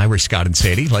 Hi, we're Scott and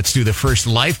Sadie. Let's do the first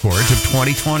life course of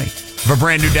 2020 of a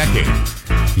brand new decade.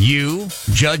 You,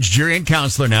 judge, jury, and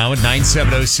counselor now at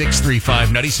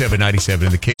 970-635-9797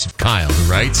 in the case of Kyle,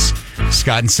 who writes,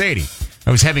 Scott and Sadie,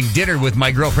 I was having dinner with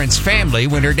my girlfriend's family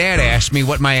when her dad asked me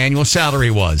what my annual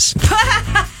salary was.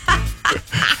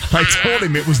 I told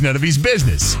him it was none of his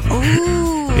business.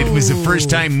 Ooh. It was the first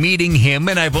time meeting him,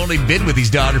 and I've only been with his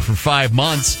daughter for 5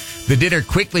 months. The dinner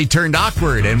quickly turned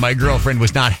awkward, and my girlfriend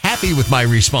was not happy with my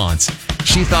response.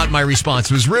 She thought my response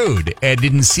was rude and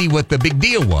didn't see what the big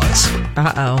deal was.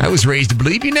 Uh-oh. I was raised to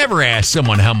believe you never ask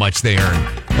someone how much they earn.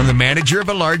 I'm the manager of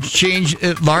a large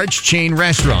chain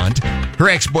restaurant. Her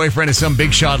ex-boyfriend is some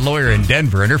big shot lawyer in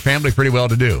Denver, and her family pretty well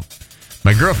to do.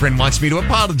 My girlfriend wants me to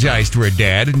apologize to her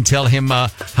dad and tell him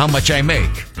how much I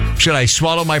make. Should I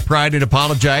swallow my pride and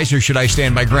apologize, or should I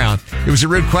stand my ground? It was a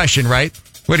rude question, right?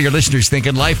 What are your listeners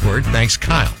thinking? Life word. Thanks,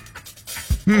 Kyle.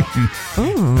 All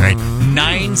right.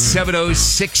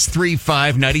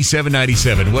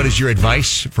 970-635-9797. What is your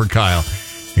advice for Kyle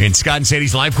in Scott and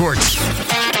Sadie's Live Courts?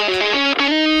 Scott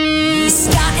and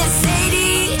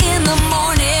Sadie in the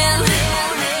morning.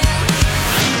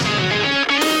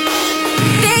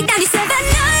 Big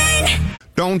 97.9.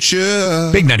 Don't you?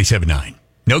 Big 97.9.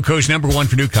 NoCo's #1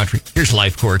 for New Country. Here's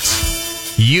Life Courts.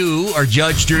 You are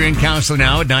judge, jury, and counselor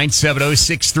now at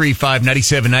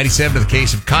 970-635-9797 in the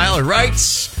case of Kyle, who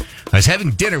writes, I was having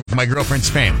dinner with my girlfriend's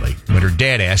family when her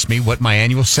dad asked me what my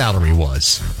annual salary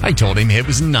was. I told him it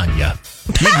was none ya.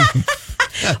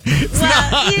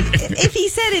 If he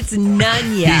said it's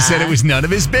none ya. He said it was none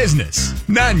of his business.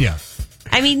 None ya.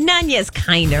 I mean, none ya's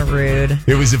kind of rude.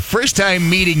 It was the first time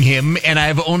meeting him, and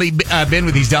I've only been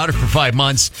with his daughter for 5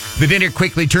 months. The dinner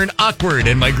quickly turned awkward,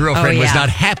 and my girlfriend was not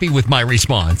happy with my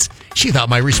response. She thought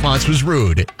my response was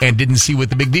rude and didn't see what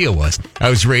the big deal was. I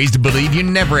was raised to believe you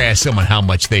never ask someone how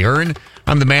much they earn.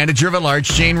 I'm the manager of a large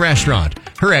chain restaurant.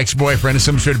 her ex-boyfriend is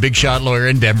some sort of big shot lawyer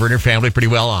in Denver and her family pretty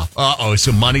well off. Uh-oh,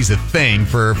 so money's a thing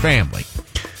for her family.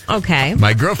 Okay.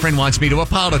 My girlfriend wants me to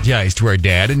apologize to her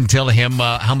dad and tell him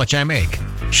how much I make.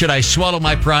 Should I swallow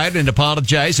my pride and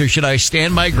apologize, or should I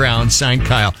stand my ground? Signed,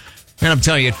 Kyle. And I'm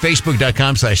telling you, at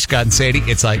Facebook.com/Scott and Sadie,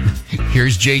 it's like,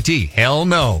 here's JT. Hell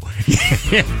no.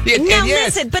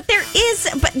 Listen, but there is,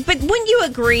 but wouldn't you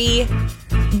agree,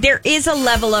 there is a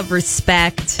level of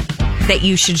respect that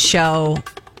you should show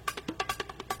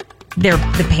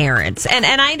the parents. And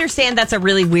I understand that's a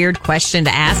really weird question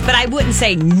to ask, but I wouldn't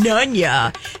say none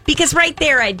ya, because right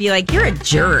there I'd be like, you're a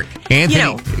jerk.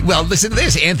 Anthony, well, listen to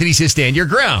this. Anthony says, stand your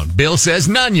ground. Bill says,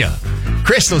 none ya.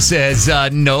 Crystal says,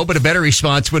 no, but a better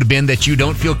response would have been that you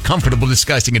don't feel comfortable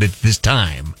discussing it at this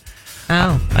time.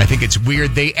 Oh. I think it's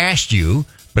weird they asked you,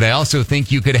 but I also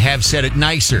think you could have said it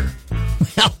nicer.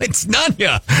 Well, it's none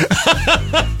ya.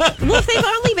 Well, if they've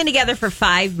only been together for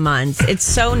 5 months, it's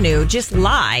so new. Just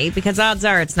lie, because odds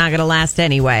are it's not going to last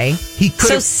anyway.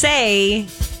 So say,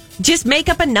 just make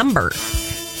up a number.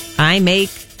 I make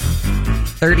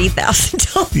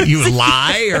 $30,000. You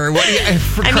lie, or what?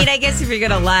 I mean, I guess if you're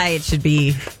going to lie, it should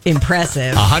be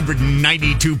impressive.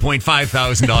 $192.5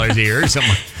 thousand a year,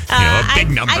 something. A big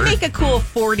number. I make a cool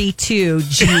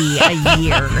 $42,000 a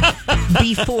year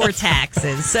before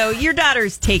taxes. So your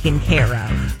daughter's taken care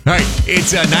of. All right.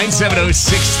 It's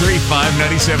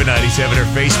 970-635-9797 or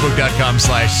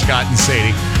Facebook.com/Scott and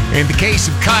Sadie. In the case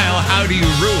of Kyle, how do you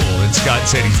rule in Scott and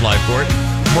Sadie's Live Court?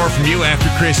 More from you after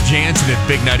Chris Jansen at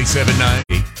Big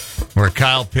 97.9, where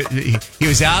Kyle, he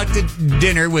was out to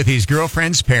dinner with his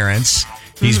girlfriend's parents.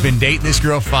 He's been dating this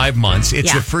girl 5 months.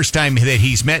 It's the first time that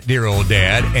he's met dear old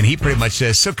dad, and he pretty much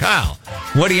says, so Kyle,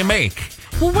 what do you make?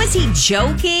 Well, was he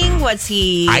joking? Was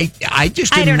he... I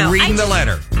just didn't read the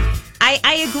letter.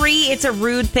 I agree it's a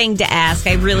rude thing to ask.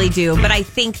 I really do. But I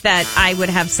think that I would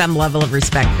have some level of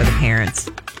respect for the parents.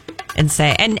 And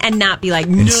say, and not be like,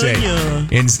 no.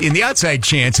 In the outside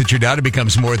chance that your daughter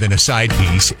becomes more than a side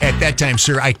piece, at that time,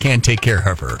 sir, I can take care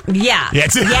of her. Yeah. Yeah.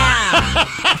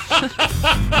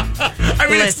 I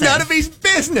mean, Listen. It's none of his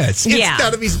business. It's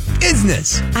none of his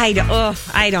business. I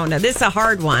don't know. This is a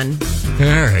hard one. All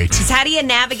right. Because how do you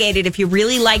navigate it if you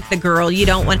really like the girl? You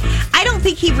don't want... I don't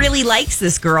think he really likes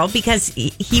this girl because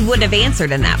he wouldn't have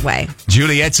answered in that way.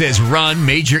 Juliet says, run,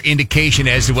 major indication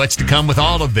as to what's to come with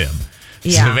all of them.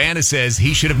 Yeah. Savannah says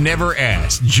he should have never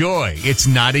asked. Joy, it's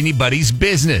not anybody's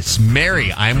business.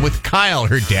 Mary, I'm with Kyle.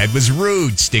 Her dad was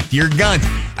rude. Stick to your guns.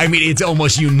 I mean, it's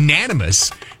almost unanimous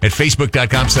at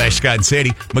Facebook.com/Scott and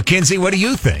Sadie. Mackenzie, what do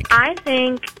you think? I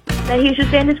think that he should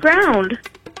stand his ground.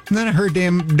 None of her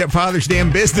father's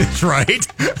damn business, right?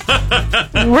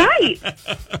 Right.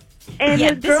 And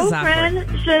his this is girlfriend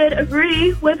should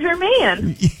agree with her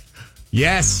man.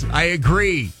 Yes, I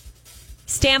agree.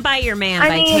 Stand By Your Man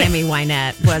by Tammy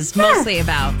Wynette was mostly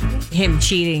about him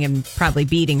cheating and probably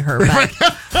beating her. But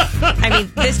I mean,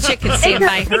 this chick could stand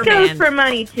by her man. It goes man. for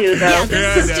money too, though. Yeah,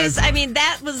 this is just, I mean,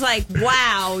 that was like,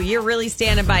 wow, you're really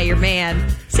standing by your man.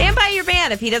 Stand by your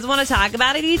man. If he doesn't want to talk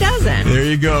about it, he doesn't. There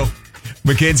you go.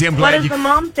 Mackenzie, I'm glad What does the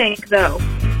mom think, though?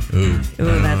 Ooh,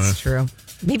 that's true.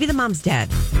 Maybe the mom's dead.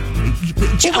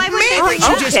 Why would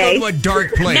she just go to a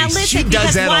dark place? Now listen, she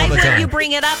does that all the time. Why would you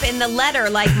bring it up in the letter?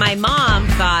 Like my mom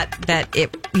thought that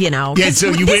it, Yeah, so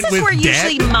you this went is with where dad?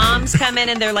 usually moms come in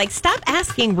and they're like, stop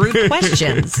asking rude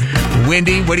questions.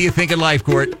 Wendy, what do you think of Life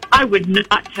Court? I would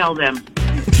not tell them.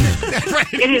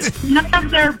 It is none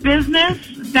of their business.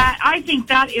 That I think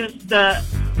that is the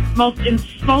most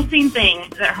insulting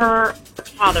thing that her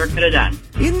father could have done.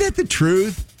 Isn't that the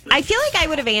truth? I feel like I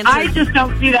would have answered. I just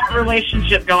don't see that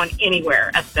relationship going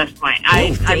anywhere at this point.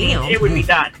 I mean, it would be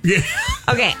done. Yeah.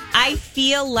 Okay, I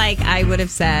feel like I would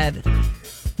have said,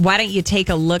 why don't you take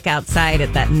a look outside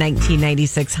at that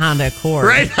 1996 Honda Accord?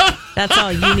 Right. That's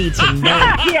all you need to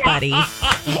know, buddy.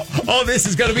 Oh, this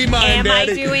is going to be mine, Am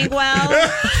Daddy. I doing well?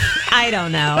 I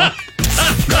don't know.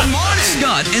 Good morning.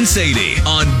 Scott and Sadie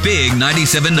on Big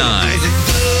 97.9.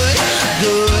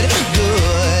 Good.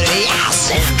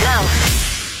 Yes, let's go.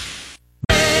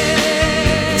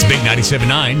 It's Big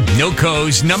 97.9,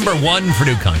 NOCO's #1 for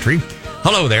New Country.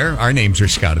 Hello there. Our names are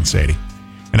Scott and Sadie.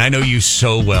 And I know you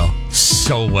so well.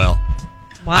 So well.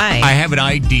 Why? I have an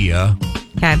idea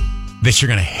Okay. that you're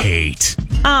going to hate.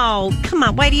 Oh, come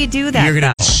on. Why do you do that? You're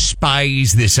going to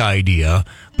despise this idea,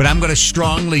 but I'm going to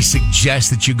strongly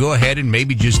suggest that you go ahead and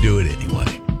maybe just do it anyway.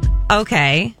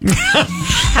 Okay.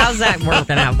 How's that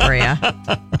working out for you?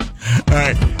 All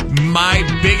right. My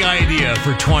big idea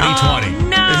for 2020. Oh,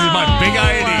 no. This is my big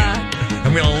idea.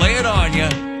 I'm going to lay it on you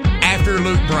after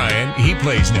Luke Bryan. He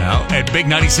plays now at Big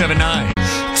 97.9.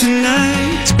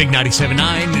 tonight. It's Big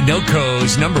 97.9,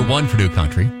 NOCO's number one for New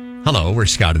Country. Hello, we're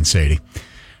Scott and Sadie.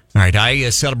 All right,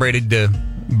 I celebrated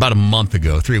about a month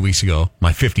ago, 3 weeks ago,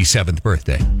 my 57th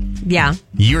birthday. Yeah.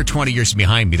 You're 20 years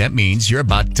behind me. That means you're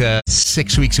about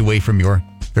 6 weeks away from your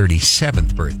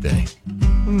 37th birthday.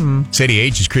 Sadie,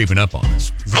 age is creeping up on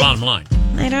us. It's the bottom line.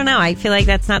 I don't know. I feel like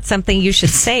that's not something you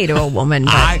should say to a woman.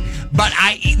 But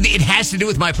it has to do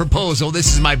with my proposal.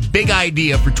 This is my big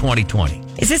idea for 2020.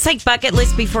 Is this like bucket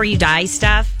list before you die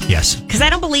stuff? Yes. Because I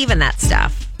don't believe in that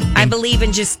stuff. I believe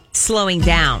in just slowing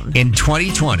down. In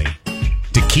 2020,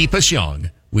 to keep us young,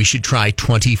 we should try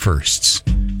 20 firsts.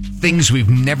 Things we've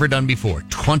never done before.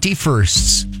 20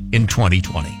 firsts in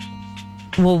 2020.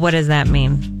 Well, what does that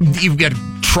mean? You've got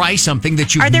to try something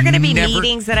that you've Are there going to be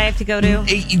meetings that I have to go to?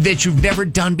 That you've never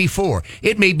done before.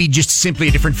 It may be just simply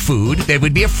a different food. That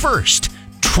would be a first.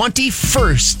 20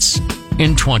 firsts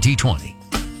in 2020.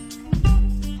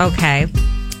 Okay.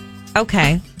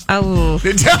 Oh.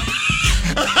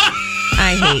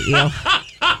 I hate you.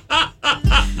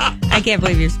 I can't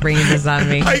believe you're springing this on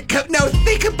me. No,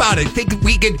 think about it. Think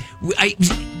we could...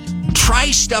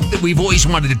 try stuff that we've always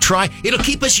wanted to try. It'll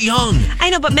keep us young. I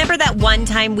know, but remember that one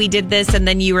time we did this and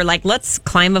then you were like, let's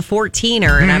climb a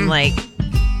 14er. And I'm like,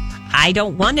 I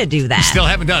don't want to do that. You still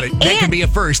haven't done it. That can be a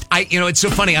first. It's so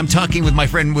funny. I'm talking with my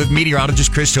friend, with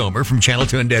meteorologist Chris Tomer from Channel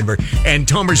 2 in Denver. And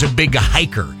Tomer's a big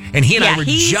hiker. And he and I were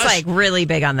he's like really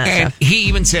big on that and stuff. He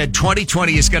even said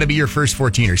 2020 is going to be your first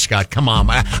 14er, Scott. Come on.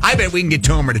 I bet we can get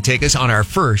Tomer to take us on our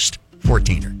first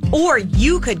 14er. Or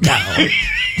you could go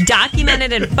document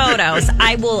it in photos.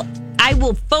 I will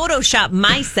Photoshop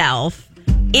myself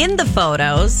in the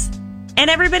photos, and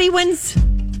everybody wins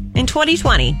in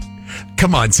 2020.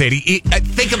 Come on, Sadie.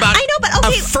 Think about I know, but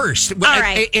okay. A first. All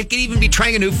right. It could even be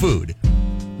trying a new food,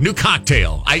 new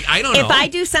cocktail. I don't know. If I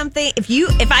do something,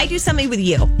 if I do something with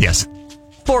you, yes,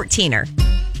 14er.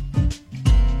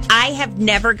 I have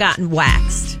never gotten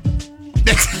waxed.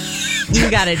 You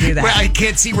got to do that. Well, I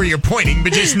can't see where you're pointing,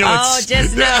 but just know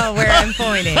just know where I'm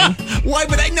pointing. Why?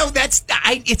 But I know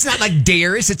it's not like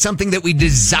dares. It's something that we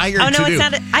desire to do. Oh, no, it's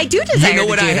not. I do desire to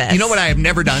do this. You know what I have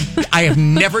never done? I have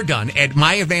never done, at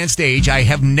my advanced age, I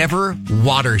have never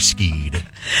water skied.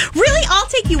 Really? I'll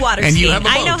take you water skiing. And you have a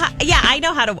boat. I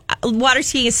know how to. Water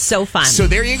skiing is so fun. So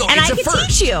there you go. And it's I can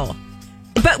teach you.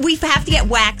 But we have to get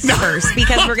waxed first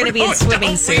because we're going to be in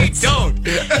swimming suits. Don't.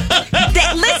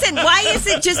 Listen, why is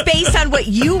it just based on what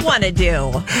you want to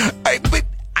do?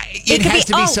 It has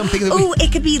to be something that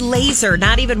it could be laser,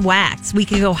 not even wax. We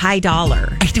could go high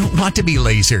dollar. I don't want to be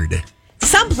lasered.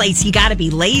 Someplace you got to be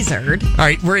lasered. All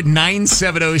right, we're at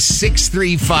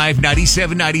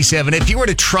 970-635-9797. If you were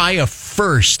to try a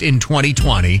first in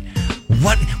 2020,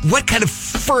 what kind of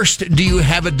first do you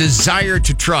have a desire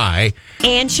to try?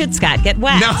 And should Scott get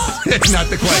waxed? No, that's not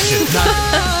the question.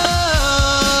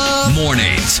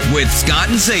 Mornings with Scott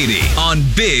and Sadie on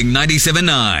Big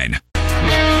 97.9.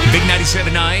 Big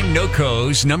 97.9,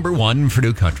 NOCO's number one for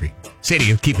New Country. Sadie,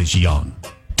 you'll keep us young.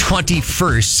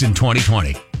 21st in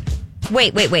 2020.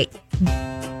 Wait,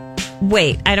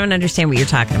 I don't understand what you're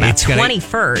talking about.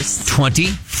 21st. 20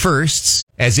 firsts,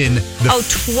 as in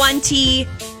the 20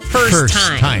 first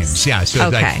times. Yeah, so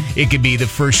okay. It could be the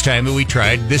first time that we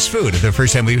tried this food, or the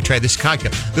first time we tried this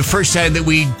cocktail, the first time that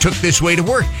we took this way to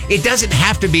work. It doesn't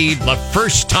have to be the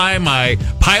first time I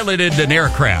piloted an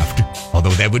aircraft,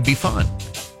 although that would be fun.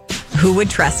 Who would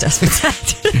trust us with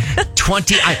that?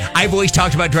 20. I've always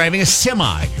talked about driving a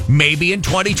semi. Maybe in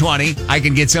 2020, I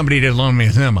can get somebody to loan me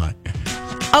a semi.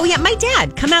 Oh, yeah, my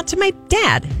dad. Come out to my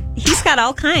dad. He's got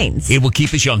all kinds. It will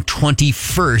keep us young.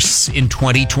 21st in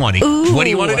 2020. Ooh. What do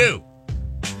you want to do?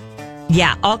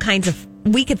 Yeah, all kinds of...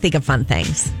 We could think of fun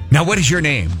things. Now, what is your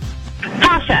name?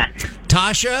 Tasha.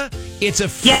 Tasha, it's a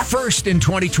first in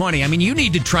 2020. I mean, you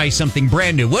need to try something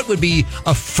brand new. What would be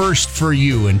a first for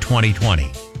you in 2020?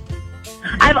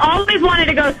 I've always wanted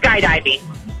to go skydiving.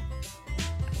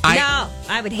 No,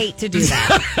 I would hate to do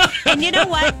that. And you know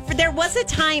what? There was a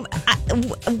time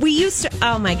we used to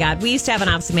have an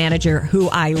ops manager who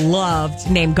I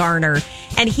loved named Garner.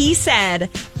 And he said,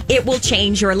 it will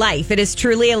change your life. It is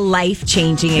truly a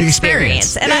life-changing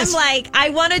experience. And yes. I'm like,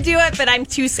 I want to do it, but I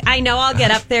know I'll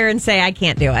get up there and say I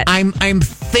can't do it. I'm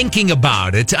thinking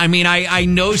about it. I mean, I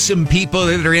know some people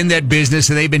that are in that business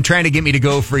and they've been trying to get me to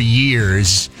go for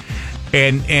years.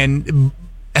 And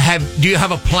do you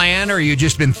have a plan, or you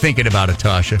just been thinking about it,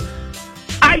 Tasha?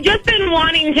 I've just been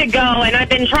wanting to go, and I've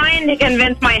been trying to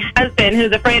convince my husband,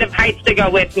 who's afraid of heights, to go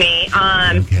with me.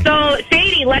 Okay. So,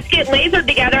 Sadie, hey, let's get lasered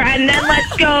together and then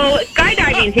let's go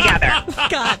skydiving together.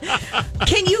 God.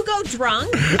 Can you go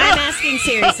drunk? I'm asking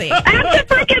seriously.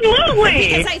 Absolutely.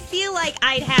 Because I feel like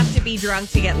I'd have to be drunk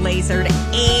to get lasered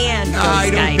and go I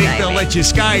don't think they'll skydiving. let you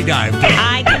skydive.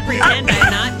 I can pretend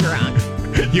I'm not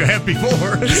drunk. You have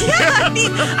before.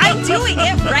 Yeah, I'm doing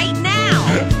it right now.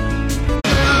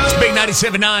 It's Big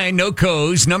 97.9, No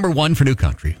Co's, number one for New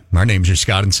Country. Our names are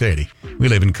Scott and Sadie. We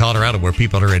live in Colorado where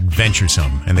people are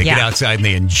adventuresome and they get outside and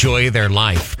they enjoy their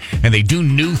life and they do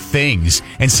new things.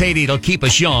 And Sadie, it'll keep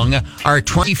us young. Our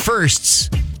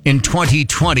 21sts in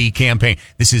 2020 campaign.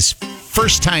 This is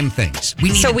first time things.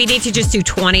 We need to just do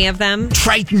 20 of them?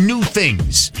 Try new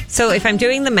things. So if I'm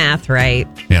doing the math right,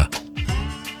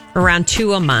 around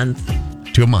 2 a month.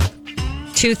 2 a month.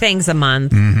 2 things a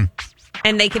month. Mm-hmm.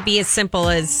 And they could be as simple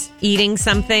as eating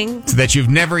something. So that you've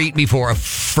never eaten before, a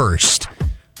first.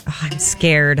 Oh, I'm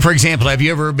scared. For example, have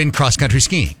you ever been cross-country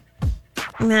skiing?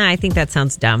 Nah, I think that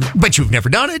sounds dumb. But you've never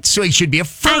done it, so it should be a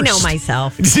first. I know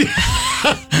myself.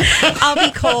 I'll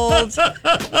be cold.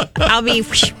 I'll be...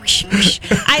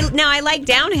 I like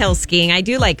downhill skiing. I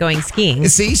do like going skiing.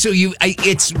 See, so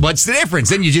what's the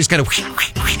difference? Then you just kind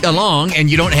of along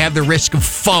and you don't have the risk of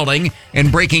falling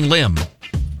and breaking limb.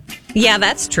 Yeah,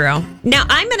 that's true. Now,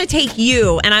 I'm going to take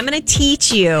you and I'm going to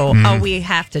teach you. Oh, we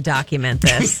have to document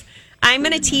this. I'm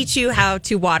going to teach you how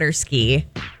to water ski.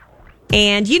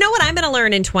 And you know what I'm going to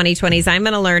learn in 2020 is I'm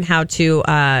going to learn how to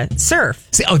surf.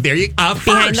 See, there you go.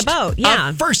 Behind the boat,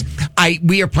 yeah. First,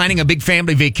 we are planning a big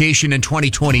family vacation in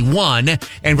 2021, and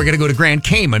we're going to go to Grand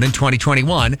Cayman in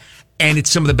 2021. And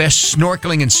it's some of the best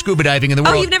snorkeling and scuba diving in the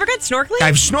world. Oh, you've never got snorkeling?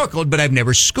 I've snorkeled, but I've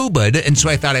never scuba'd. And so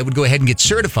I thought I would go ahead and get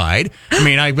certified. I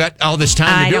mean, I've got all this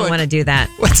time to do it. I don't want to do that.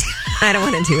 I don't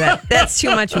want to do that. That's too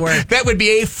much work. That would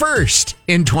be a first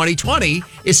in 2020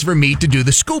 is for me to do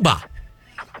the scuba.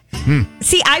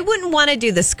 See, I wouldn't want to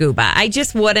do the scuba. I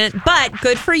just wouldn't, but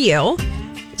good for you.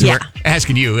 So we're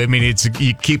asking you, I mean, it's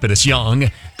you keeping us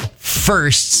young.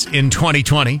 Firsts in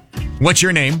 2020. What's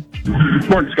your name?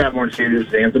 Morning, Scott. Morning, Sadie. This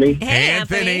is Anthony. Hey,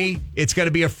 Anthony. It's going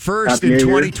to be a first Happy in New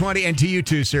Year. 2020. And to you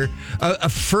too, sir. A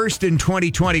first in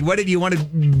 2020. What did you want to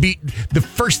be? The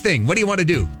first thing. What do you want to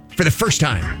do for the first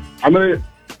time? I'm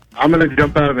gonna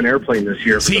jump out of an airplane this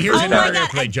year. See, here's another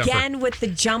airplane jumper. Again with the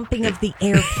jumping of the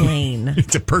airplane.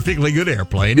 It's a perfectly good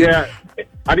airplane. Yeah,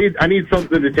 I need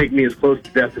something to take me as close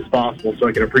to death as possible so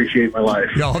I can appreciate my life.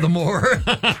 All the more.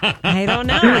 I don't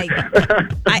know.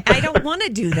 I don't want to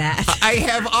do that. I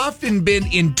have often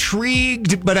been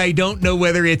intrigued, but I don't know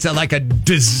whether it's like a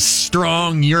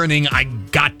strong yearning. I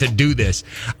got to do this.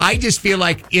 I just feel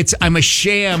like I'm a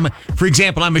sham. For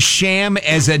example, I'm a sham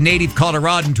as a native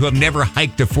Coloradan to have never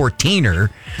hiked a 14er.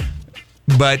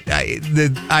 But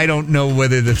I don't know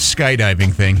whether the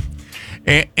skydiving thing.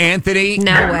 Anthony,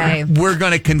 no way. We're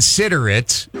going to consider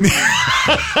it. And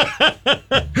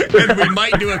we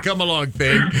might do a come-along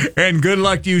thing. And good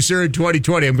luck to you, sir, in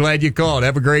 2020. I'm glad you called.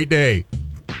 Have a great day.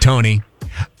 Tony,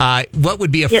 what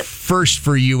would be a first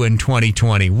for you in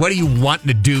 2020? What are you wanting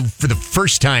to do for the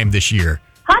first time this year?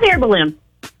 Hot air balloon.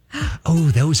 Oh,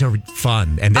 those are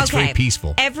fun. And that's very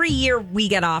peaceful. Every year we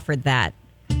get offered that,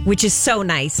 which is so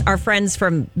nice. Our friends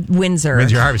from Windsor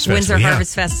Harvest Festival,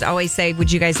 Harvest Fest always say,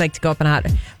 would you guys like to go up and hot?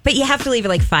 But you have to leave at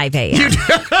like 5 a.m.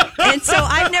 And so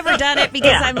I've never done it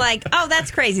because I'm like, oh,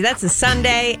 that's crazy. That's a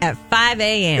Sunday at 5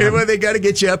 a.m. Well, they got to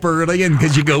get you up early, and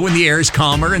because you go when the air is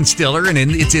calmer and stiller, and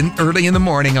it's in early in the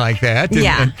morning like that.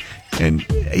 And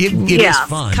it is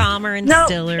fun. Calmer and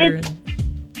stiller.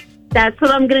 That's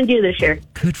what I'm going to do this year.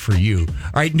 Good for you.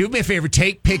 All right, do me a favor.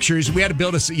 Take pictures. We had to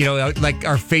build like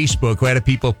our Facebook. We had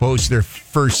people post their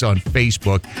firsts on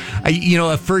Facebook.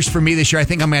 A first for me this year, I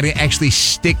think I'm going to actually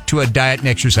stick to a diet and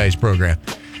exercise program.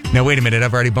 Now, wait a minute.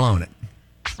 I've already blown it.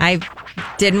 I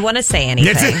didn't want to say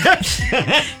anything.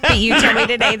 But you told me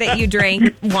today that you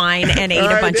drank wine and ate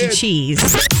a bunch of cheese.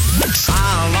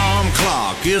 Alarm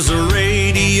clock is a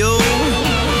radio.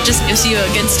 Just gives you a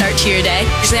good start to your day.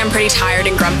 Usually I'm pretty tired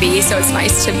and grumpy, so it's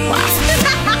nice to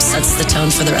laugh. Sets the tone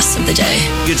for the rest of the day.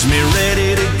 Gets me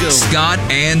ready to go. Scott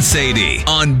and Sadie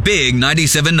on Big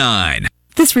 97.9.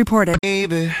 This reported.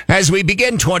 As we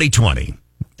begin 2020,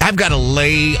 I've got to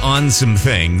lay on some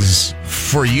things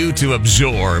for you to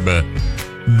absorb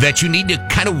that you need to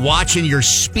kind of watch in your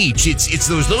speech. It's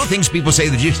those little things people say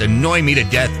that just annoy me to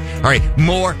death. All right,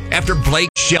 more after Blake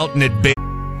Shelton at Big.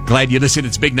 Glad you listened.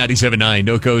 It's Big 97.9,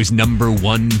 NOCO's number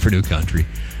one for New Country.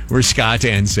 We're Scott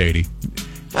and Sadie.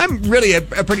 I'm really a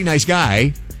pretty nice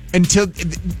guy until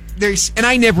and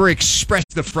I never express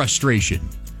the frustration.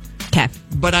 Okay.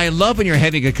 But I love when you're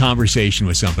having a conversation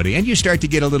with somebody and you start to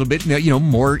get a little bit,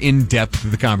 more in depth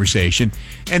with the conversation,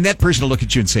 and that person will look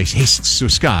at you and say, "Hey, so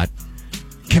Scott,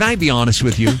 can I be honest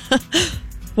with you?"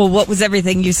 Well, what was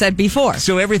everything you said before?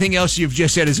 So everything else you've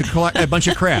just said is a bunch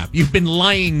of crap. You've been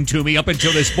lying to me up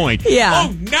until this point. Yeah.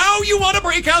 Oh, now you want to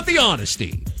break out the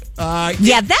honesty.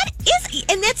 Yeah, that is,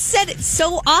 and that's said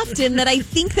so often that I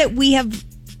think that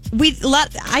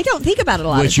I don't think about it a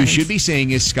lot. What you should be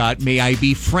saying is, Scott, may I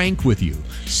be frank with you?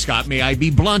 Scott, may I be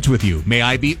blunt with you? May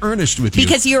I be earnest with you?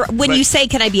 Because you say,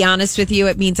 "Can I be honest with you?"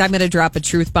 It means I'm going to drop a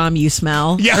truth bomb you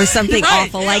smell or something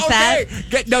awful like that.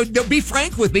 No, be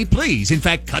frank with me, please. In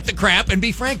fact, cut the crap and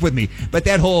be frank with me. But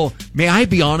that whole, "May I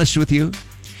be honest with you?"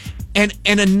 And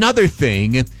another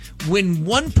thing, when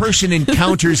one person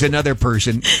encounters another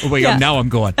person, now I'm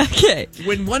going. Okay.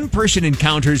 When one person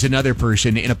encounters another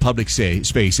person in a public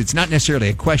space, it's not necessarily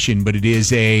a question, but it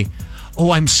is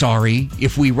 "Oh, I'm sorry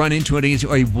if we run into it,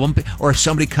 or if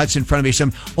somebody cuts in front of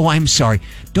me. Oh, I'm sorry."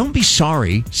 Don't be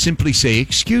sorry. Simply say,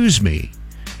 "Excuse me."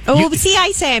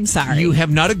 I say I'm sorry. You have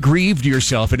not aggrieved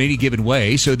yourself in any given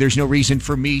way, so there's no reason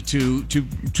for me to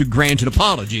grant an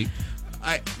apology.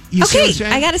 I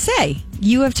gotta say,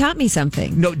 you have taught me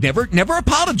something. No, never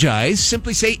apologize.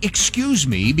 Simply say, "Excuse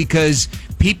me," because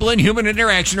people in human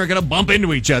interaction are going to bump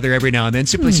into each other every now and then.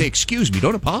 Simply say, "Excuse me."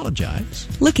 Don't apologize.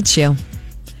 Look at you.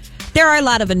 There are a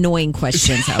lot of annoying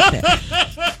questions out there.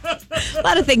 A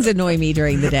lot of things annoy me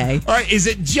during the day. All right, is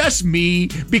it just me?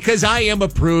 Because I am a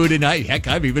prude, and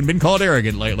I've even been called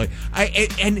arrogant lately.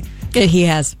 He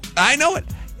has. I know it.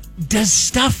 Does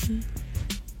stuff...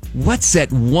 What's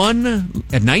that one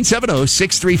at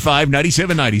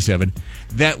 970-635-9797?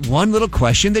 That one little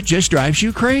question that just drives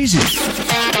you crazy.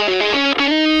 Scott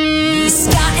and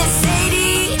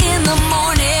Sadie in the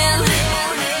morning.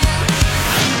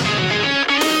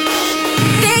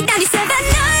 Big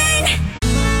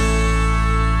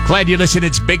 97.9. Glad you listen.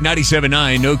 It's Big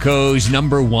 97.9, NoCo's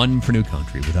number one for New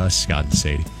Country with us, Scott and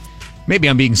Sadie. Maybe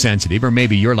I'm being sensitive, or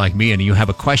maybe you're like me and you have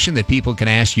a question that people can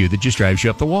ask you that just drives you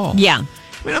up the wall. Yeah.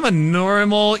 I mean, I'm a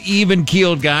normal,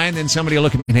 even-keeled guy, and then somebody will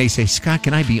look at me and say, "Scott,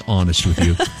 can I be honest with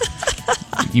you?"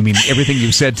 You mean everything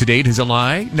you've said to date is a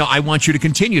lie? No, I want you to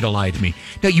continue to lie to me.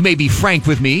 Now, you may be frank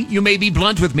with me. You may be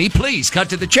blunt with me. Please, cut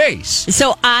to the chase.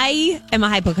 So I am a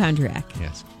hypochondriac.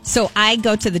 Yes. So I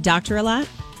go to the doctor a lot,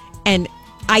 and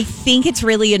I think it's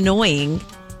really annoying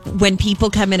when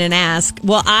people come in and ask,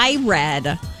 well, I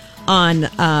read on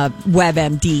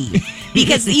WebMD.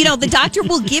 Because, the doctor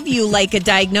will give you like a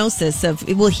diagnosis of,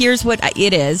 well, here's what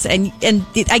it is. And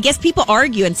I guess people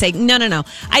argue and say, no.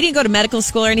 I didn't go to medical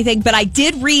school or anything, but I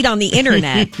did read on the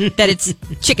internet that it's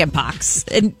chickenpox.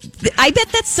 And I bet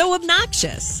that's so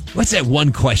obnoxious. What's that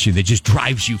one question that just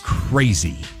drives you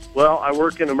crazy? Well, I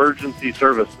work in emergency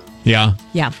services. Yeah.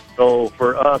 Yeah. So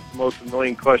for us, the most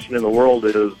annoying question in the world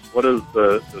is, what is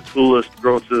the coolest,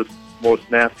 grossest, most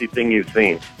nasty thing you've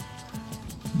seen?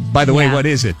 By the way, what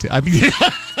is it? I mean,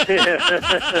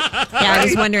 I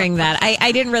was wondering that.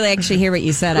 I didn't really actually hear what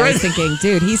you said. I was thinking,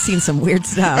 dude, he's seen some weird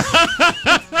stuff.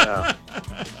 Yeah.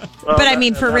 Well, but I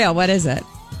mean, for real, what is it?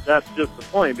 That's just the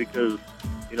point, because,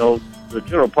 the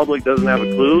general public doesn't have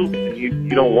a clue, and you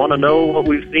don't want to know what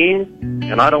we've seen,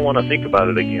 and I don't want to think about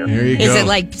it again. There you go. Is it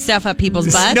like stuff up people's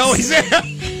butts? No,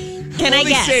 Can I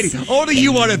guess? Sadie, only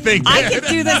you want to think that. I could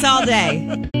do this all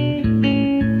day.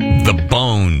 The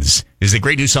Bones is the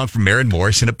great new song from Maren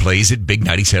Morris, and it plays at Big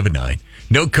 97.9.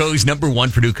 NoCo's number one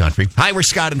for New Country. Hi, we're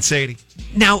Scott and Sadie.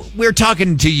 Now, we're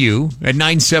talking to you at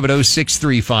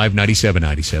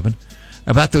 970-635-9797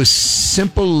 about those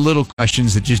simple little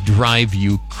questions that just drive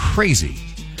you crazy.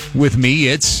 With me,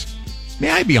 it's, may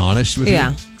I be honest with you?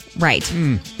 Yeah, right.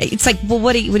 It's like, well,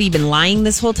 what have you been lying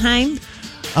this whole time?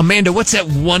 Amanda, what's that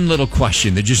one little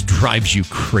question that just drives you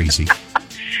crazy?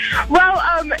 Well,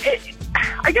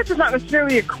 I guess it's not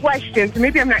necessarily a question, so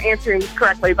maybe I'm not answering this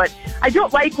correctly, but I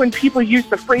don't like when people use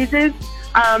the phrases,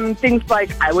 things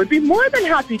like, I would be more than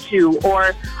happy to,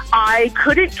 or I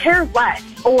couldn't care less,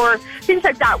 or things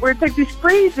like that, where it's like these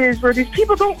phrases where these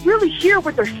people don't really hear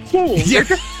what they're saying. They're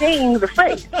just saying the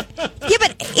phrase. Yeah,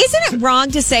 but isn't it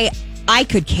wrong to say, I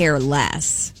could care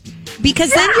less?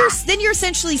 Because then you're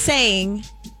essentially saying...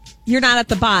 You're not at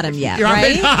the bottom yet,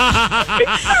 right?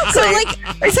 So,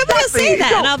 somebody will say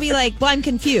that, and I'll be like, well, I'm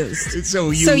confused. So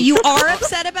you are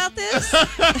upset about this?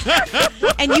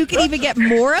 And you can even get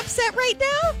more upset right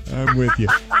now? I'm with you.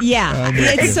 Yeah.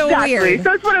 It's so weird.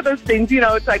 So it's one of those things,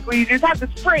 it's like we just have this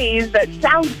phrase that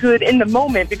sounds good in the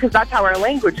moment because that's how our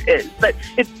language is. But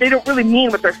they don't really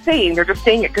mean what they're saying. They're just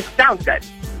saying it because it sounds good.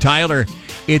 Tyler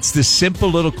It's the simple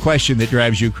little question that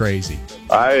drives you crazy.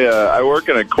 I work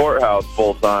in a courthouse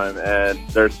full time, and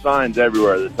there's signs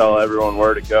everywhere that tell everyone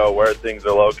where to go, where things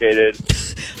are located.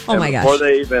 Oh, my gosh. Before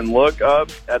they even look up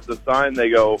at the sign, they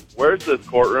go, "Where's this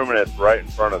courtroom?" And it's right in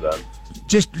front of them.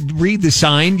 Just read the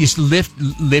sign. Just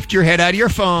lift your head out of your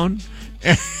phone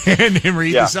and then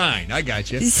read the sign. I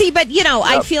got you. See, but,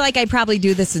 I feel like I probably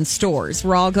do this in stores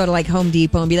where I'll go to, like, Home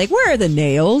Depot and be like, where are the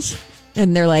nails?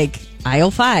 And they're like,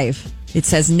 aisle 5. It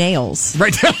says nails.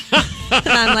 Right. And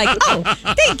I'm like, oh,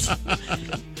 thanks.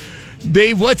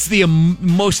 Dave, what's the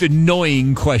most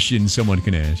annoying question someone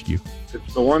can ask you?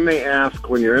 It's the one they ask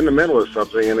when you're in the middle of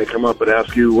something and they come up and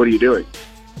ask you, what are you doing?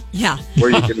 Yeah. Where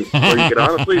you can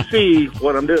honestly see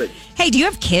what I'm doing. Hey, do you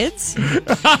have kids? Yeah,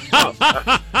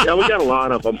 we got a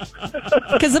lot of them.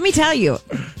 Because let me tell you,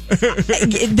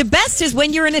 the best is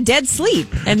when you're in a dead sleep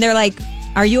and they're like,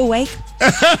 are you awake?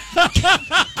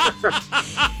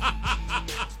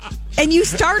 And you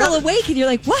startle awake and you're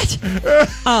like, what?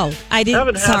 Oh, I didn't.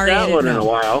 Haven't had that one in a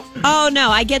while. Oh, no,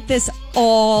 I get this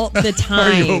all the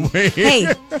time. Are you awake?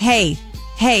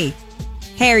 Hey,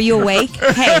 are you awake?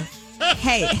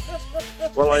 Hey.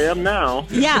 Well, I am now.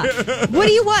 Yeah. What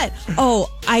do you want?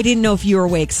 Oh, I didn't know if you were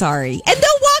awake. Sorry. And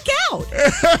they'll walk out.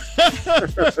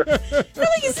 They're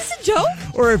like, is this a joke?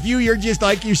 Or if you're just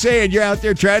like you're saying, you're out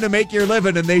there trying to make your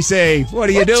living and they say, what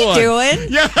are you doing? What you doing?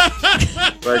 Yeah.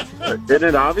 But isn't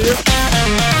it obvious? Scott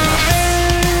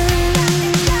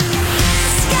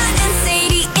and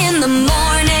Sadie in the morning.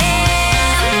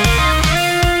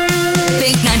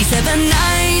 Big 97.9.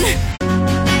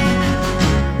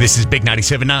 This is Big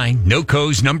 97.9,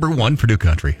 NoCo's #1 for New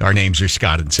Country. Our names are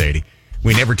Scott and Sadie.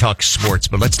 We never talk sports,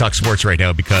 but let's talk sports right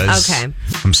now because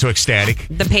I'm so ecstatic.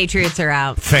 The Patriots are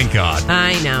out. Thank God.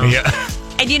 I know. Yeah.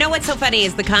 And you know what's so funny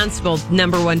is the Constable,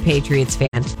 #1 Patriots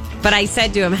fan. But I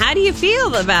said to him, how do you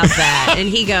feel about that? And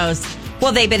he goes,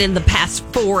 well, they've been in the past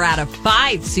 4 out of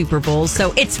 5 Super Bowls,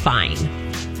 so it's fine.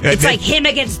 It's like him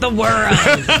against the world.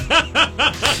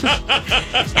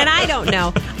 And I don't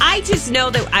know. I just know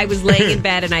that I was laying in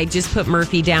bed and I just put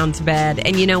Murphy down to bed.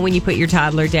 And you know when you put your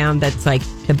toddler down, that's like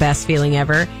the best feeling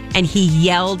ever. And he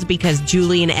yelled because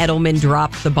Julian Edelman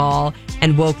dropped the ball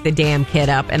and woke the damn kid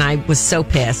up. And I was so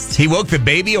pissed. He woke the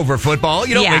baby over football?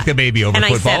 You don't wake the baby over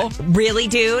football. I said, really,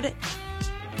 dude?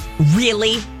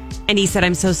 Really? And he said,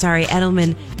 I'm so sorry.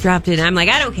 Edelman dropped it. And I'm like,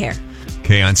 I don't care.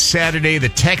 Okay, on Saturday, the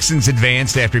Texans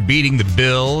advanced after beating the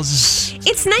Bills.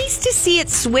 It's nice to see it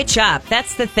switch up.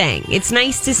 That's the thing. It's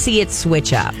nice to see it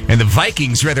switch up. And the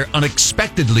Vikings rather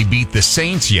unexpectedly beat the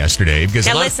Saints yesterday because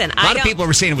a lot of people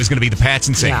were saying it was going to be the Pats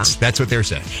and Saints. Yeah. That's what they're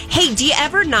saying. Hey, do you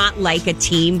ever not like a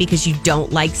team because you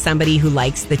don't like somebody who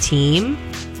likes the team?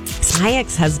 My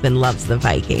ex-husband loves the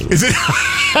Vikings. Is it?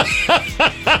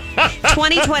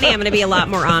 2020, I'm going to be a lot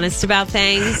more honest about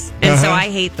things. And so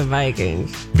I hate the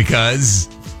Vikings. Because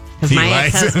my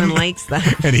ex-husband likes them.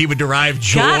 And he would derive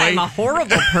joy. God, I'm a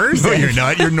horrible person. No, you're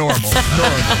not. You're normal. Good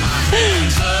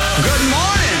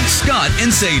morning, Scott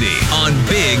and Sadie on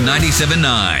Big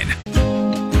 97.9.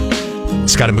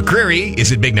 Scott and McCreary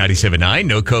is at Big 97.9,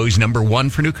 NoCo's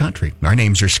 #1 for New Country. Our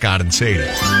names are Scott and Sadie.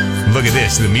 Look at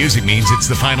this. The music means it's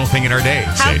the final thing in our day,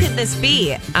 How Sadie. could this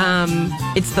be?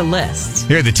 It's the list.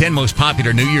 Here are the 10 most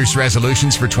popular New Year's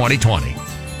resolutions for 2020.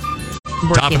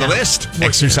 Top of the list,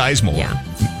 exercise more. Yeah.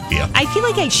 Yeah. I feel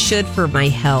like I should for my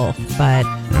health, but...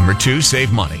 Number 2,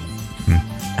 save money.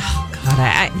 Oh,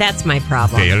 God, that's my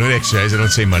problem. Okay, I don't exercise. I don't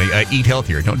save money. Eat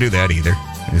healthier. Don't do that either.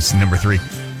 It's number 3.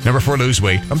 Number 4, lose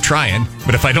weight. I'm trying,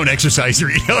 but if I don't exercise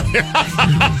or eat healthier.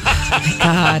 Oh,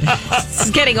 God. This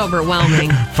is getting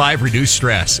overwhelming. 5, reduce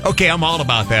stress. Okay, I'm all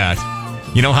about that.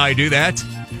 You know how I do that?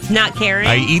 Not caring?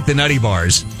 I eat the nutty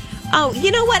bars. Oh, you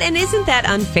know what? And isn't that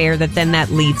unfair that then that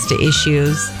leads to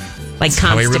issues like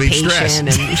constipation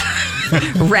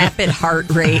and rapid heart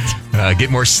rate? Get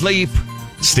more sleep.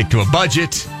 Stick to a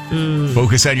budget.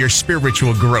 Focus on your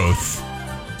spiritual growth.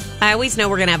 I always know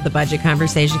we're going to have the budget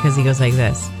conversation because he goes like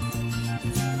this.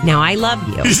 Now, I love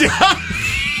you.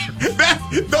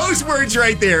 Those words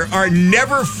right there are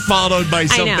never followed by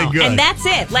something good. And that's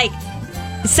it. Like,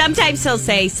 sometimes he'll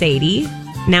say, Sadie,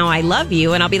 now I love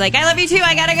you. And I'll be like, I love you too.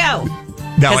 I got to go.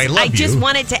 Now I love you. I just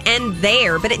want it to end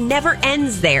there, but it never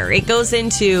ends there. It goes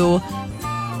into...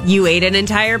 You ate an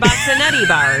entire box of Nutty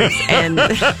Bars, and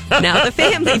now the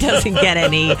family doesn't get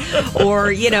any.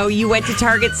 Or, you went to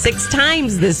Target 6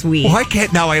 times this week. Why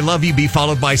can't now I love you be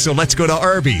followed by so let's go to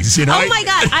Arby's? Oh, my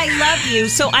God, I love you.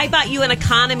 So I bought you an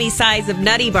economy size of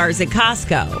Nutty Bars at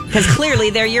Costco, because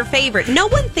clearly they're your favorite. No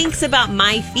one thinks about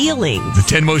my feelings. The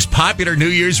 10 most popular New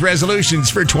Year's resolutions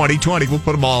for 2020. We'll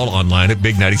put them all online at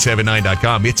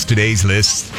big979.com. It's today's list.